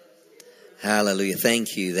 Hallelujah.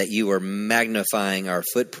 Thank you that you are magnifying our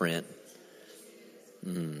footprint.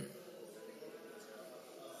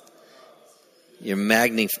 You're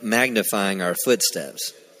magnifying our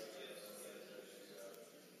footsteps.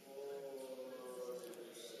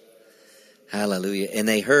 Hallelujah. And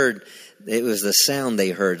they heard, it was the sound they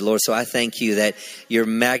heard, Lord. So I thank you that you're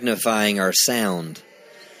magnifying our sound.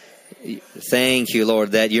 Thank you,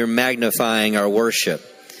 Lord, that you're magnifying our worship.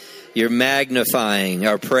 You're magnifying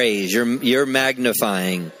our praise. You're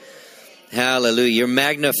magnifying. Hallelujah. You're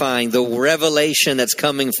magnifying the revelation that's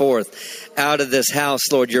coming forth out of this house,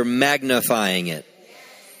 Lord. You're magnifying it.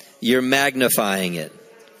 You're magnifying it.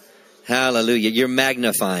 Hallelujah. You're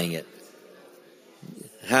magnifying it.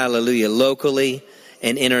 Hallelujah. Locally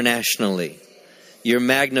and internationally. You're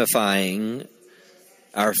magnifying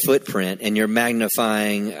our footprint and you're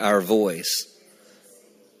magnifying our voice.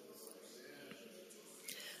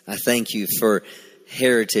 I thank you for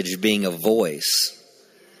Heritage being a voice.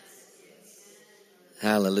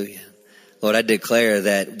 Hallelujah. Lord, I declare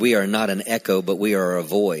that we are not an echo, but we are a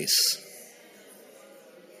voice.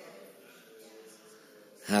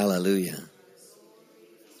 Hallelujah.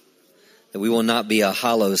 That we will not be a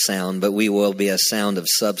hollow sound, but we will be a sound of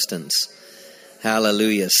substance.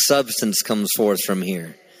 Hallelujah. Substance comes forth from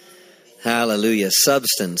here. Hallelujah.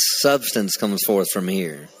 Substance comes forth from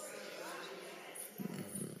here.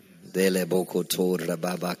 Dele boko to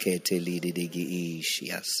rababakete lidigi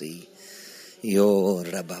shiasi. Yo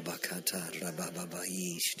rababakata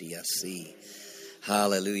rababaish diasi.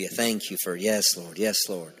 Hallelujah. Thank you for, yes, Lord. Yes,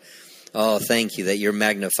 Lord. Oh, thank you that you're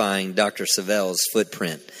magnifying Dr. Savelle's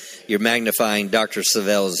footprint. You're magnifying Dr.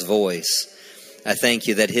 Savelle's voice. I thank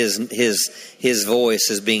you that his voice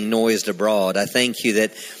is being noised abroad. I thank you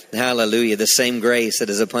that, hallelujah, the same grace that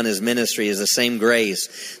is upon his ministry is the same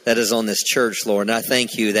grace that is on this church, Lord. And I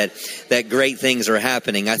thank you that great things are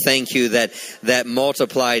happening. I thank you that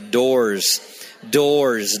multiplied doors,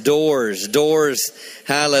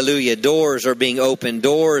 hallelujah, doors are being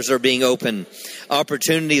opened.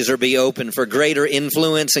 Opportunities are being opened for greater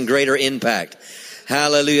influence and greater impact.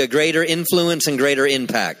 Hallelujah, greater influence and greater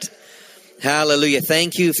impact. Hallelujah.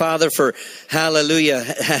 Thank you, Father, for,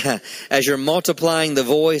 hallelujah, as you're multiplying the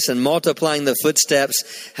voice and multiplying the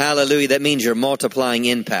footsteps, hallelujah, that means you're multiplying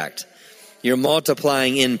impact. You're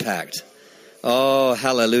multiplying impact. Oh,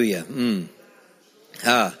 hallelujah. Thank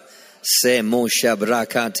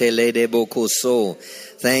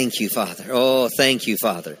you, Father. Oh, thank you,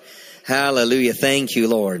 Father. Hallelujah. Thank you,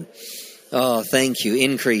 Lord. Oh, thank you.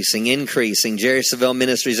 Increasing. Jerry Savelle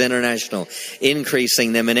Ministries International.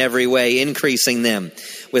 Increasing them in every way. Increasing them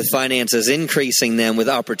with finances. Increasing them with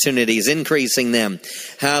opportunities. Increasing them.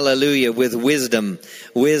 Hallelujah. With wisdom.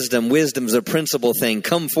 Wisdom's a principal thing.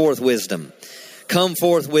 Come forth wisdom. Come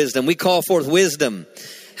forth wisdom. We call forth wisdom.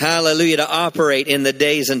 Hallelujah, to operate in the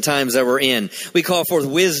days and times that we're in. We call forth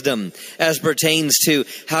wisdom as pertains to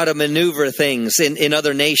how to maneuver things in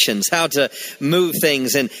other nations, how to move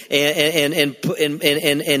things and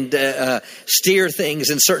steer things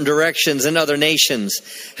in certain directions in other nations.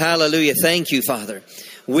 Hallelujah. Thank you, Father.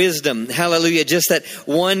 Wisdom, hallelujah, just that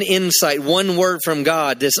one insight, one word from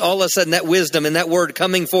God, this all of a sudden that wisdom and that word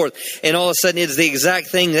coming forth, and all of a sudden it's the exact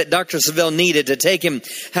thing that Dr. Savelle needed to take him,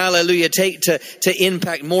 hallelujah, to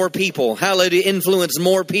impact more people, hallelujah, influence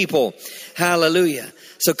more people, hallelujah.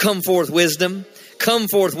 So come forth wisdom,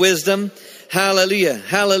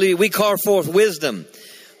 hallelujah, we call forth wisdom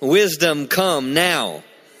come now,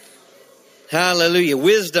 hallelujah,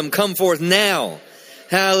 wisdom come forth now.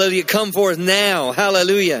 Hallelujah. Come forth now.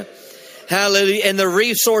 Hallelujah. Hallelujah. And the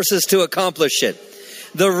resources to accomplish it.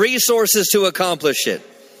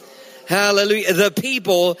 Hallelujah. The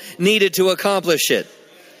people needed to accomplish it.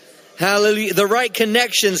 Hallelujah. The right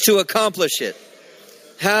connections to accomplish it.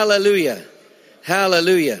 Hallelujah.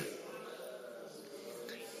 Hallelujah.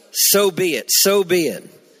 So be it.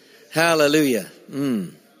 Hallelujah.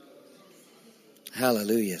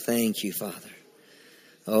 Hallelujah. Thank you, Father.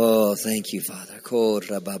 Oh, thank you, Father.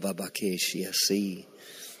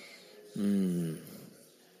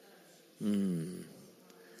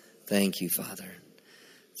 Thank you, Father.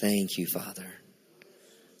 Thank you, Father.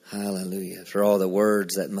 Hallelujah. For all the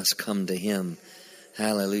words that must come to him.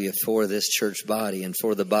 Hallelujah. For this church body and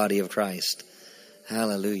for the body of Christ.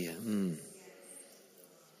 Hallelujah.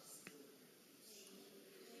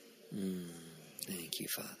 Thank you,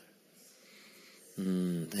 Father.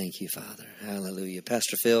 Thank you, Father. Hallelujah.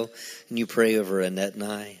 Pastor Phil, can you pray over Annette and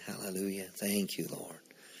I? Hallelujah. Thank you, Lord.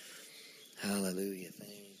 Hallelujah.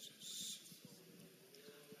 Thank you.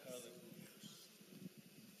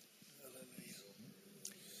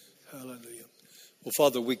 Hallelujah. Well,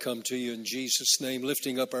 Father, we come to you in Jesus' name,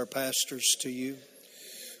 lifting up our pastors to you.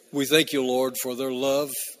 We thank you, Lord, for their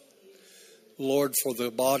love, Lord, for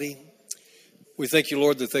the body. We thank you,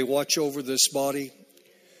 Lord, that they watch over this body.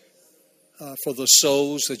 For the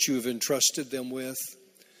souls that you have entrusted them with.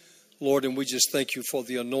 Lord, and we just thank you for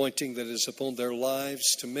the anointing that is upon their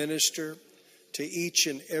lives to minister to each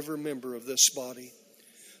and every member of this body.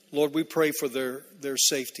 Lord, we pray for their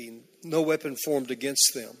safety. No weapon formed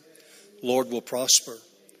against them, Lord, will prosper.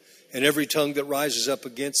 And every tongue that rises up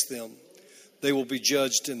against them, they will be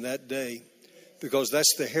judged in that day, because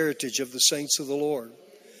that's the heritage of the saints of the Lord.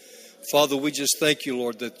 Father, we just thank you,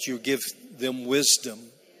 Lord, that you give them wisdom,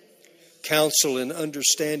 counsel, and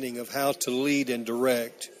understanding of how to lead and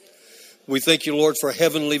direct. We thank you, Lord, for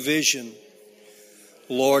heavenly vision,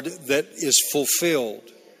 Lord, that is fulfilled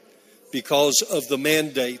because of the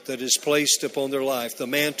mandate that is placed upon their life, the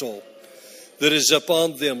mantle that is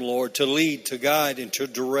upon them, Lord, to lead, to guide, and to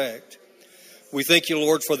direct. We thank you,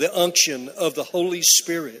 Lord, for the unction of the Holy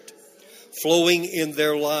Spirit flowing in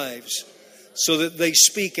their lives so that they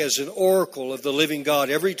speak as an oracle of the living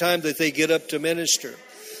God. Every time that they get up to minister,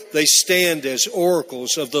 they stand as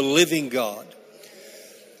oracles of the living God.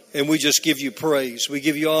 And we just give you praise. We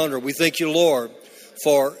give you honor. We thank you, Lord,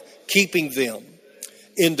 for keeping them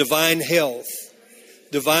in divine health,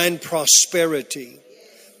 divine prosperity,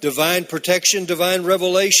 divine protection, divine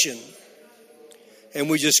revelation. And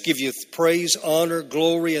we just give you praise, honor,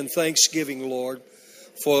 glory, and thanksgiving, Lord,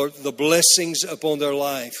 for the blessings upon their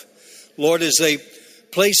life. Lord, as they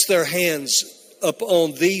place their hands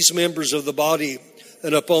upon these members of the body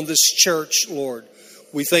and upon this church, Lord,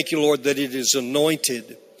 we thank you, Lord, that it is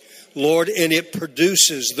anointed, Lord, and it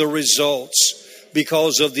produces the results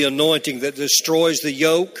because of the anointing that destroys the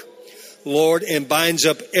yoke, Lord, and binds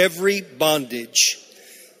up every bondage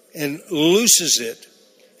and looses it.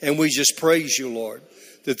 And we just praise you, Lord,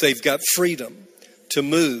 that they've got freedom to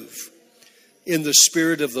move in the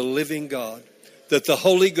Spirit of the living God, that the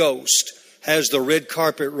Holy Ghost has the red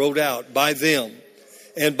carpet rolled out by them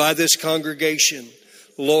and by this congregation,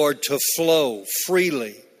 Lord, to flow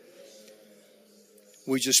freely.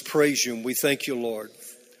 We just praise you and we thank you, Lord,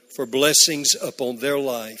 for blessings upon their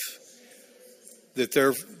life, that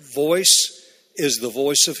their voice is the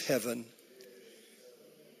voice of heaven.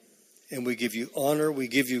 And we give you honor, we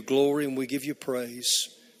give you glory, and we give you praise.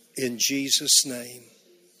 In Jesus' name,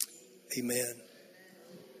 amen.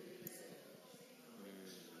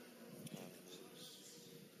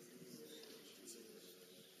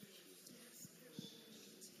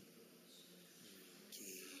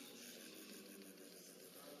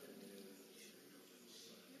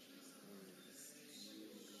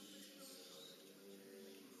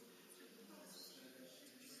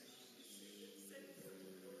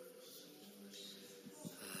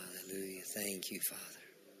 Thank you, Father.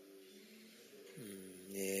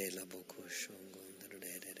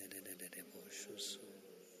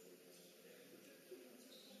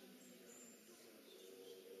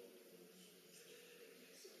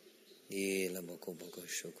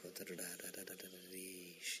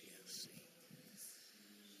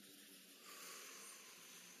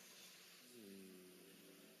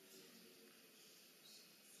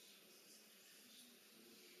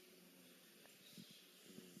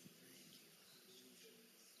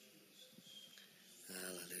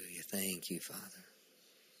 Thank you, Father.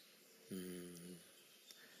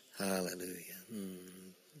 Hallelujah.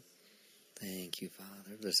 Thank you,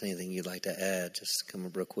 Father. If there's anything you'd like to add, just come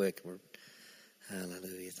up real quick.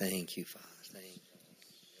 Hallelujah. Thank you, Father. Thank you.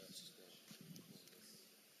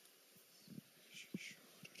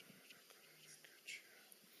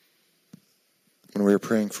 When we were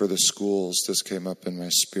praying for the schools, this came up in my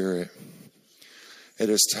spirit. It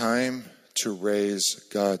is time to raise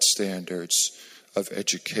God's standards of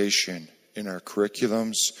education in our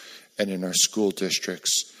curriculums and in our school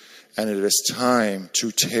districts. And it is time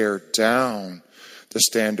to tear down the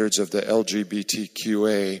standards of the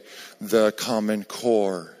LGBTQA, the Common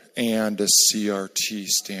Core, and the CRT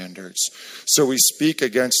standards. So we speak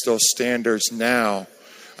against those standards now.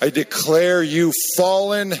 I declare you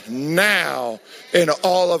fallen now in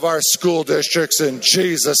all of our school districts in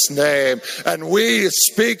Jesus' name. And we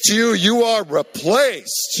speak to you, you are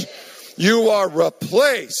replaced. You are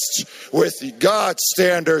replaced with God's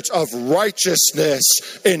standards of righteousness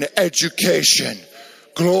in education.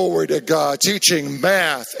 Glory to God. Teaching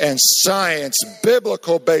math and science,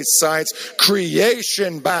 biblical-based science,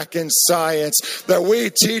 creation back in science, that we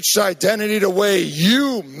teach identity the way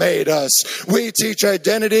you made us. We teach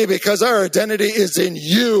identity because our identity is in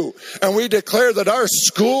you. And we declare that our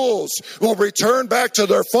schools will return back to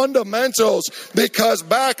their fundamentals because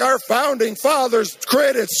back our founding fathers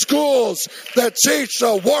created schools that teach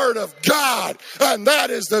the Word of God. And that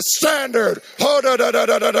is the standard.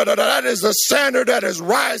 That is the standard that is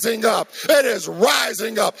rising up. It is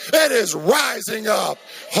rising up. It is rising up.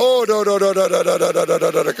 Oh,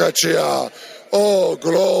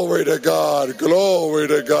 glory to God. Glory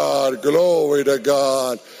to God. Glory to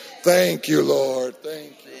God. Thank you, Lord.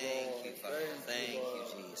 Thank you, Lord. Thank you,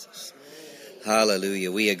 Jesus.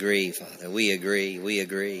 Hallelujah. We agree, Father. We agree. We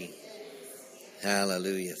agree.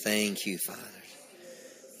 Hallelujah. Thank you, Father.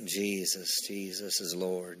 Jesus. Jesus is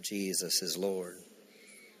Lord. Jesus is Lord.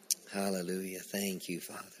 Hallelujah. Thank you,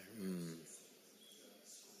 Father.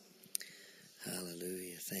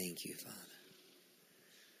 Hallelujah. Thank you, Father.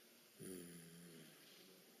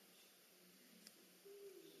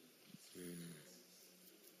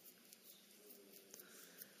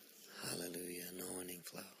 Hallelujah. Anointing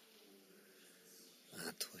flow.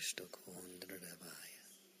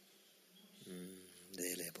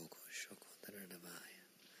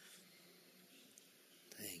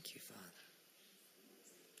 Thank you, Father.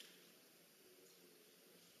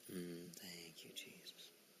 Thank you, Jesus.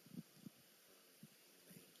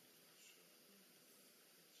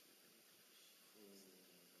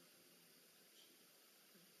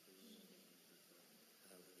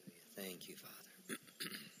 Thank you, Father.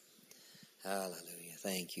 Hallelujah.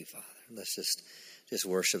 Thank you, Father. Let's just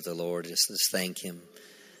worship the Lord. Let's thank Him.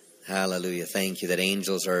 Hallelujah. Thank you that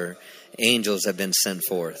angels have been sent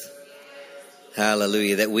forth.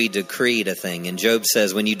 Hallelujah. That we decreed a thing. And Job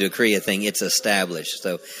says when you decree a thing, it's established.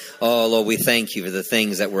 So, oh Lord, we thank you for the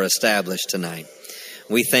things that were established tonight.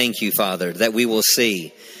 We thank you, Father, that we will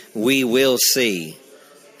see. We will see.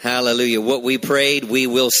 Hallelujah. What we prayed, we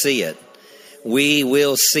will see it. We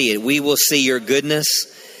will see it. We will see your goodness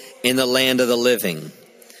in the land of the living.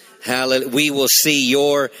 Hallelujah. We will see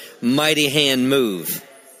your mighty hand move.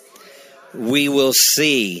 We will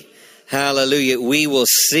see. Hallelujah. We will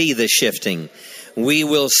see the shifting. We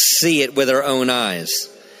will see it with our own eyes.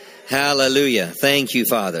 Hallelujah. Thank you,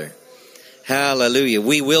 Father. Hallelujah.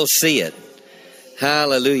 We will see it.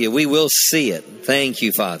 Hallelujah. We will see it. Thank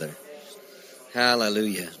you, Father.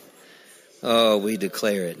 Hallelujah. Oh, we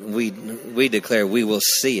declare it. We declare we will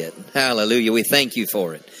see it. Hallelujah. We thank you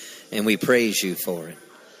for it. And we praise you for it.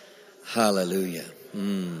 Hallelujah.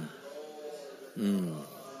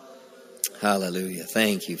 Hallelujah.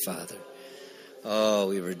 Thank you, Father. Oh,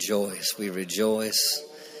 we rejoice. We rejoice.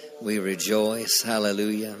 We rejoice.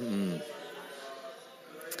 Hallelujah.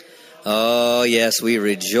 Oh, yes, we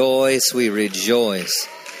rejoice. We rejoice.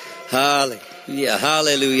 Hallelujah.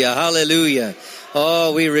 Hallelujah. Hallelujah.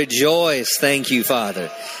 Oh, we rejoice. Thank you,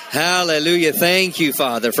 Father. Hallelujah. Thank you,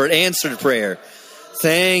 Father, for answered prayer.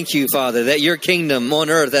 Thank you, Father, that your kingdom on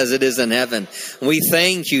earth as it is in heaven. We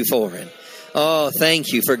thank you for it. Oh,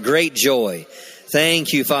 thank you for great joy.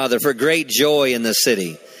 Thank you, Father, for great joy in the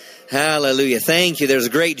city. Hallelujah. Thank you. There's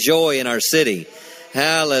great joy in our city.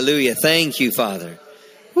 Hallelujah. Thank you, Father.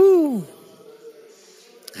 Woo.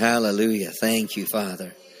 Hallelujah. Thank you,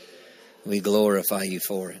 Father. We glorify you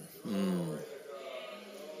for it.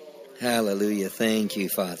 Hallelujah. Thank you,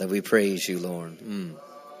 Father. We praise you, Lord.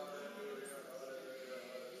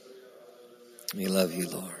 We love you,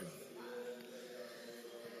 Lord.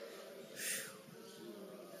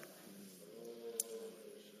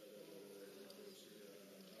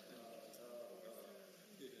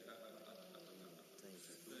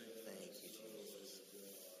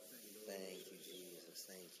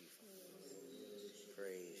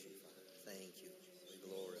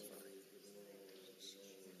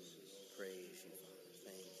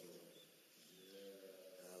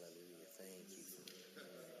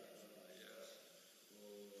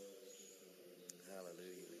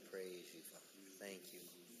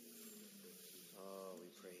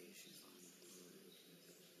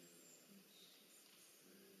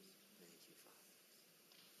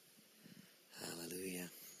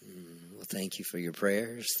 Thank you for your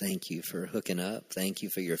prayers. Thank you for hooking up. Thank you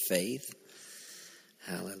for your faith.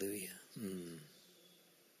 Hallelujah.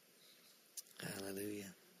 Hallelujah.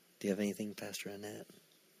 Do you have anything, Pastor Annette?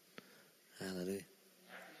 Hallelujah.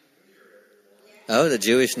 Oh, the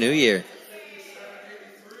Jewish New Year.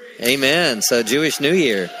 Amen. So Jewish New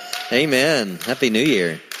Year. Amen. Happy New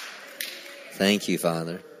Year. Thank you,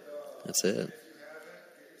 Father. That's it.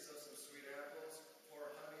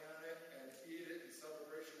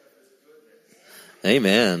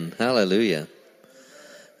 Amen. Hallelujah.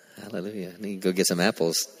 Hallelujah. I need to go get some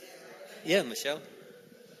apples. Yeah, Michelle.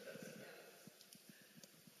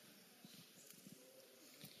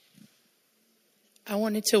 I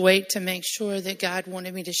wanted to wait to make sure that God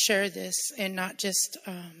wanted me to share this and not just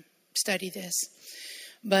study this.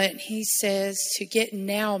 But he says to get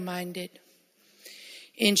now minded.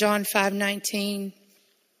 In John 5:19,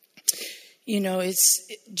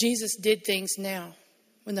 Jesus did things now.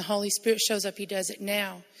 When the Holy Spirit shows up, he does it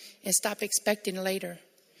now. And stop expecting later.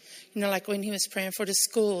 Like when he was praying for the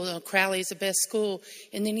school, Crowley is the best school.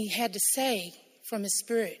 And then he had to say from his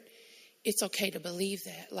spirit, it's okay to believe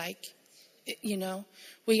that.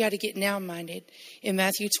 We got to get now minded. In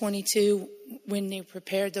Matthew 22, when they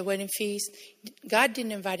prepared the wedding feast, God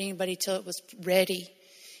didn't invite anybody till it was ready.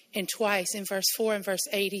 And twice in verse 4 and verse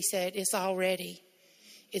 8, he said, it's all ready.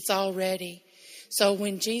 It's all ready. So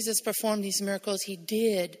when Jesus performed these miracles, he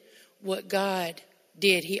did what God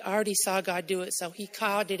did. He already saw God do it, so he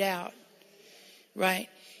called it out. Right?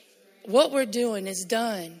 What we're doing is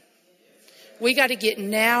done. We got to get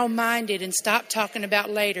now minded and stop talking about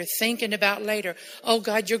later, thinking about later. Oh,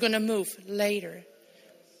 God, you're going to move later.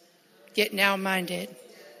 Get now minded.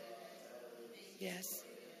 Yes.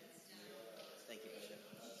 Thank you, Michelle.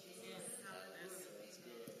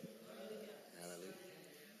 Hallelujah.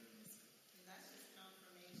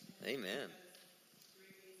 Amen.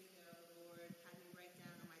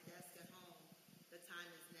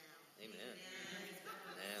 Amen.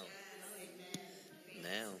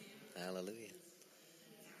 Now. Hallelujah.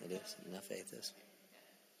 It is. Enough faith is.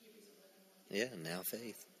 Yeah, now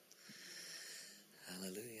faith.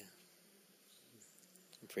 Hallelujah.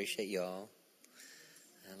 Appreciate you all.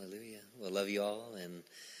 Hallelujah. We'll love you all. And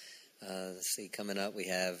let's see, coming up we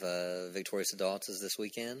have Victorious Adults is this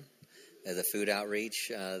weekend. The food outreach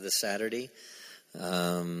this Saturday.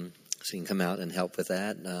 So you can come out and help with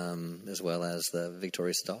that, as well as the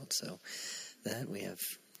Victorious Adults. So that we have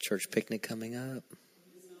church picnic coming up.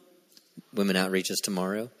 Women outreach is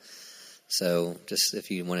tomorrow. So just if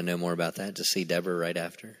you want to know more about that, just see Deborah right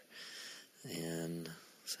after. And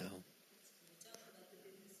so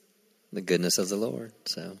the goodness of the Lord.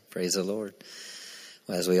 So praise the Lord.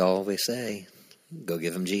 Well, as we always say, go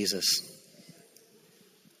give him Jesus.